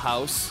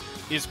Mickelhouse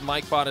is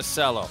Mike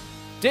Botticello.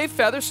 Dave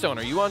Featherstone,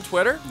 are you on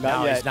Twitter?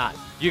 No, he's not.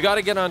 You got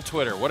to get on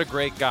Twitter. What a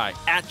great guy.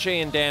 At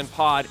Jay and Dan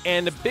Pod.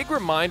 And a big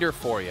reminder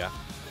for you,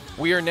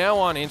 we are now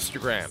on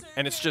Instagram,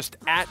 and it's just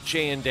at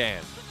Jay and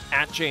Dan.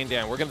 At Jay and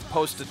Dan. We're going to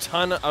post a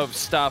ton of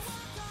stuff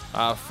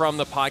from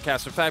the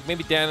podcast. In fact,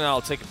 maybe Dan and I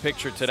will take a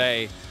picture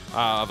today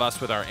of us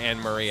with our Anne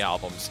Murray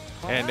albums.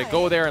 And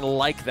go there and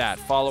like that.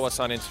 Follow us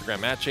on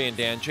Instagram, at Jay and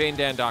Dan,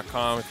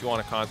 jayanddan.com if you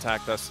want to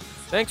contact us.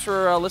 Thanks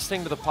for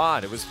listening to the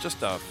pod. It was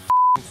just a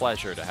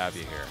pleasure to have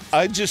you here.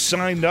 I just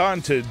signed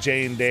on to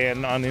Jay and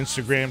Dan on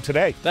Instagram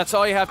today. That's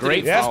all you have to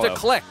do. Just a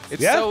click.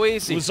 It's so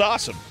easy. It was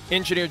awesome.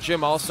 Engineer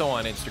Jim also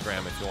on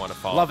Instagram if you want to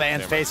follow. Love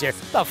Anne's face here.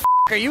 The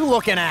are you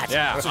looking at?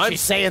 Yeah, That's what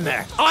she's saying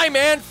there. I'm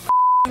Anne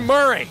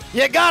Murray.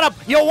 You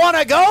want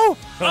to go?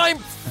 I'm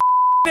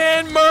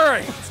Anne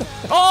Murray.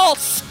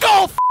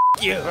 Skull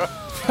you.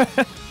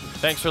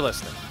 Thanks for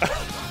listening.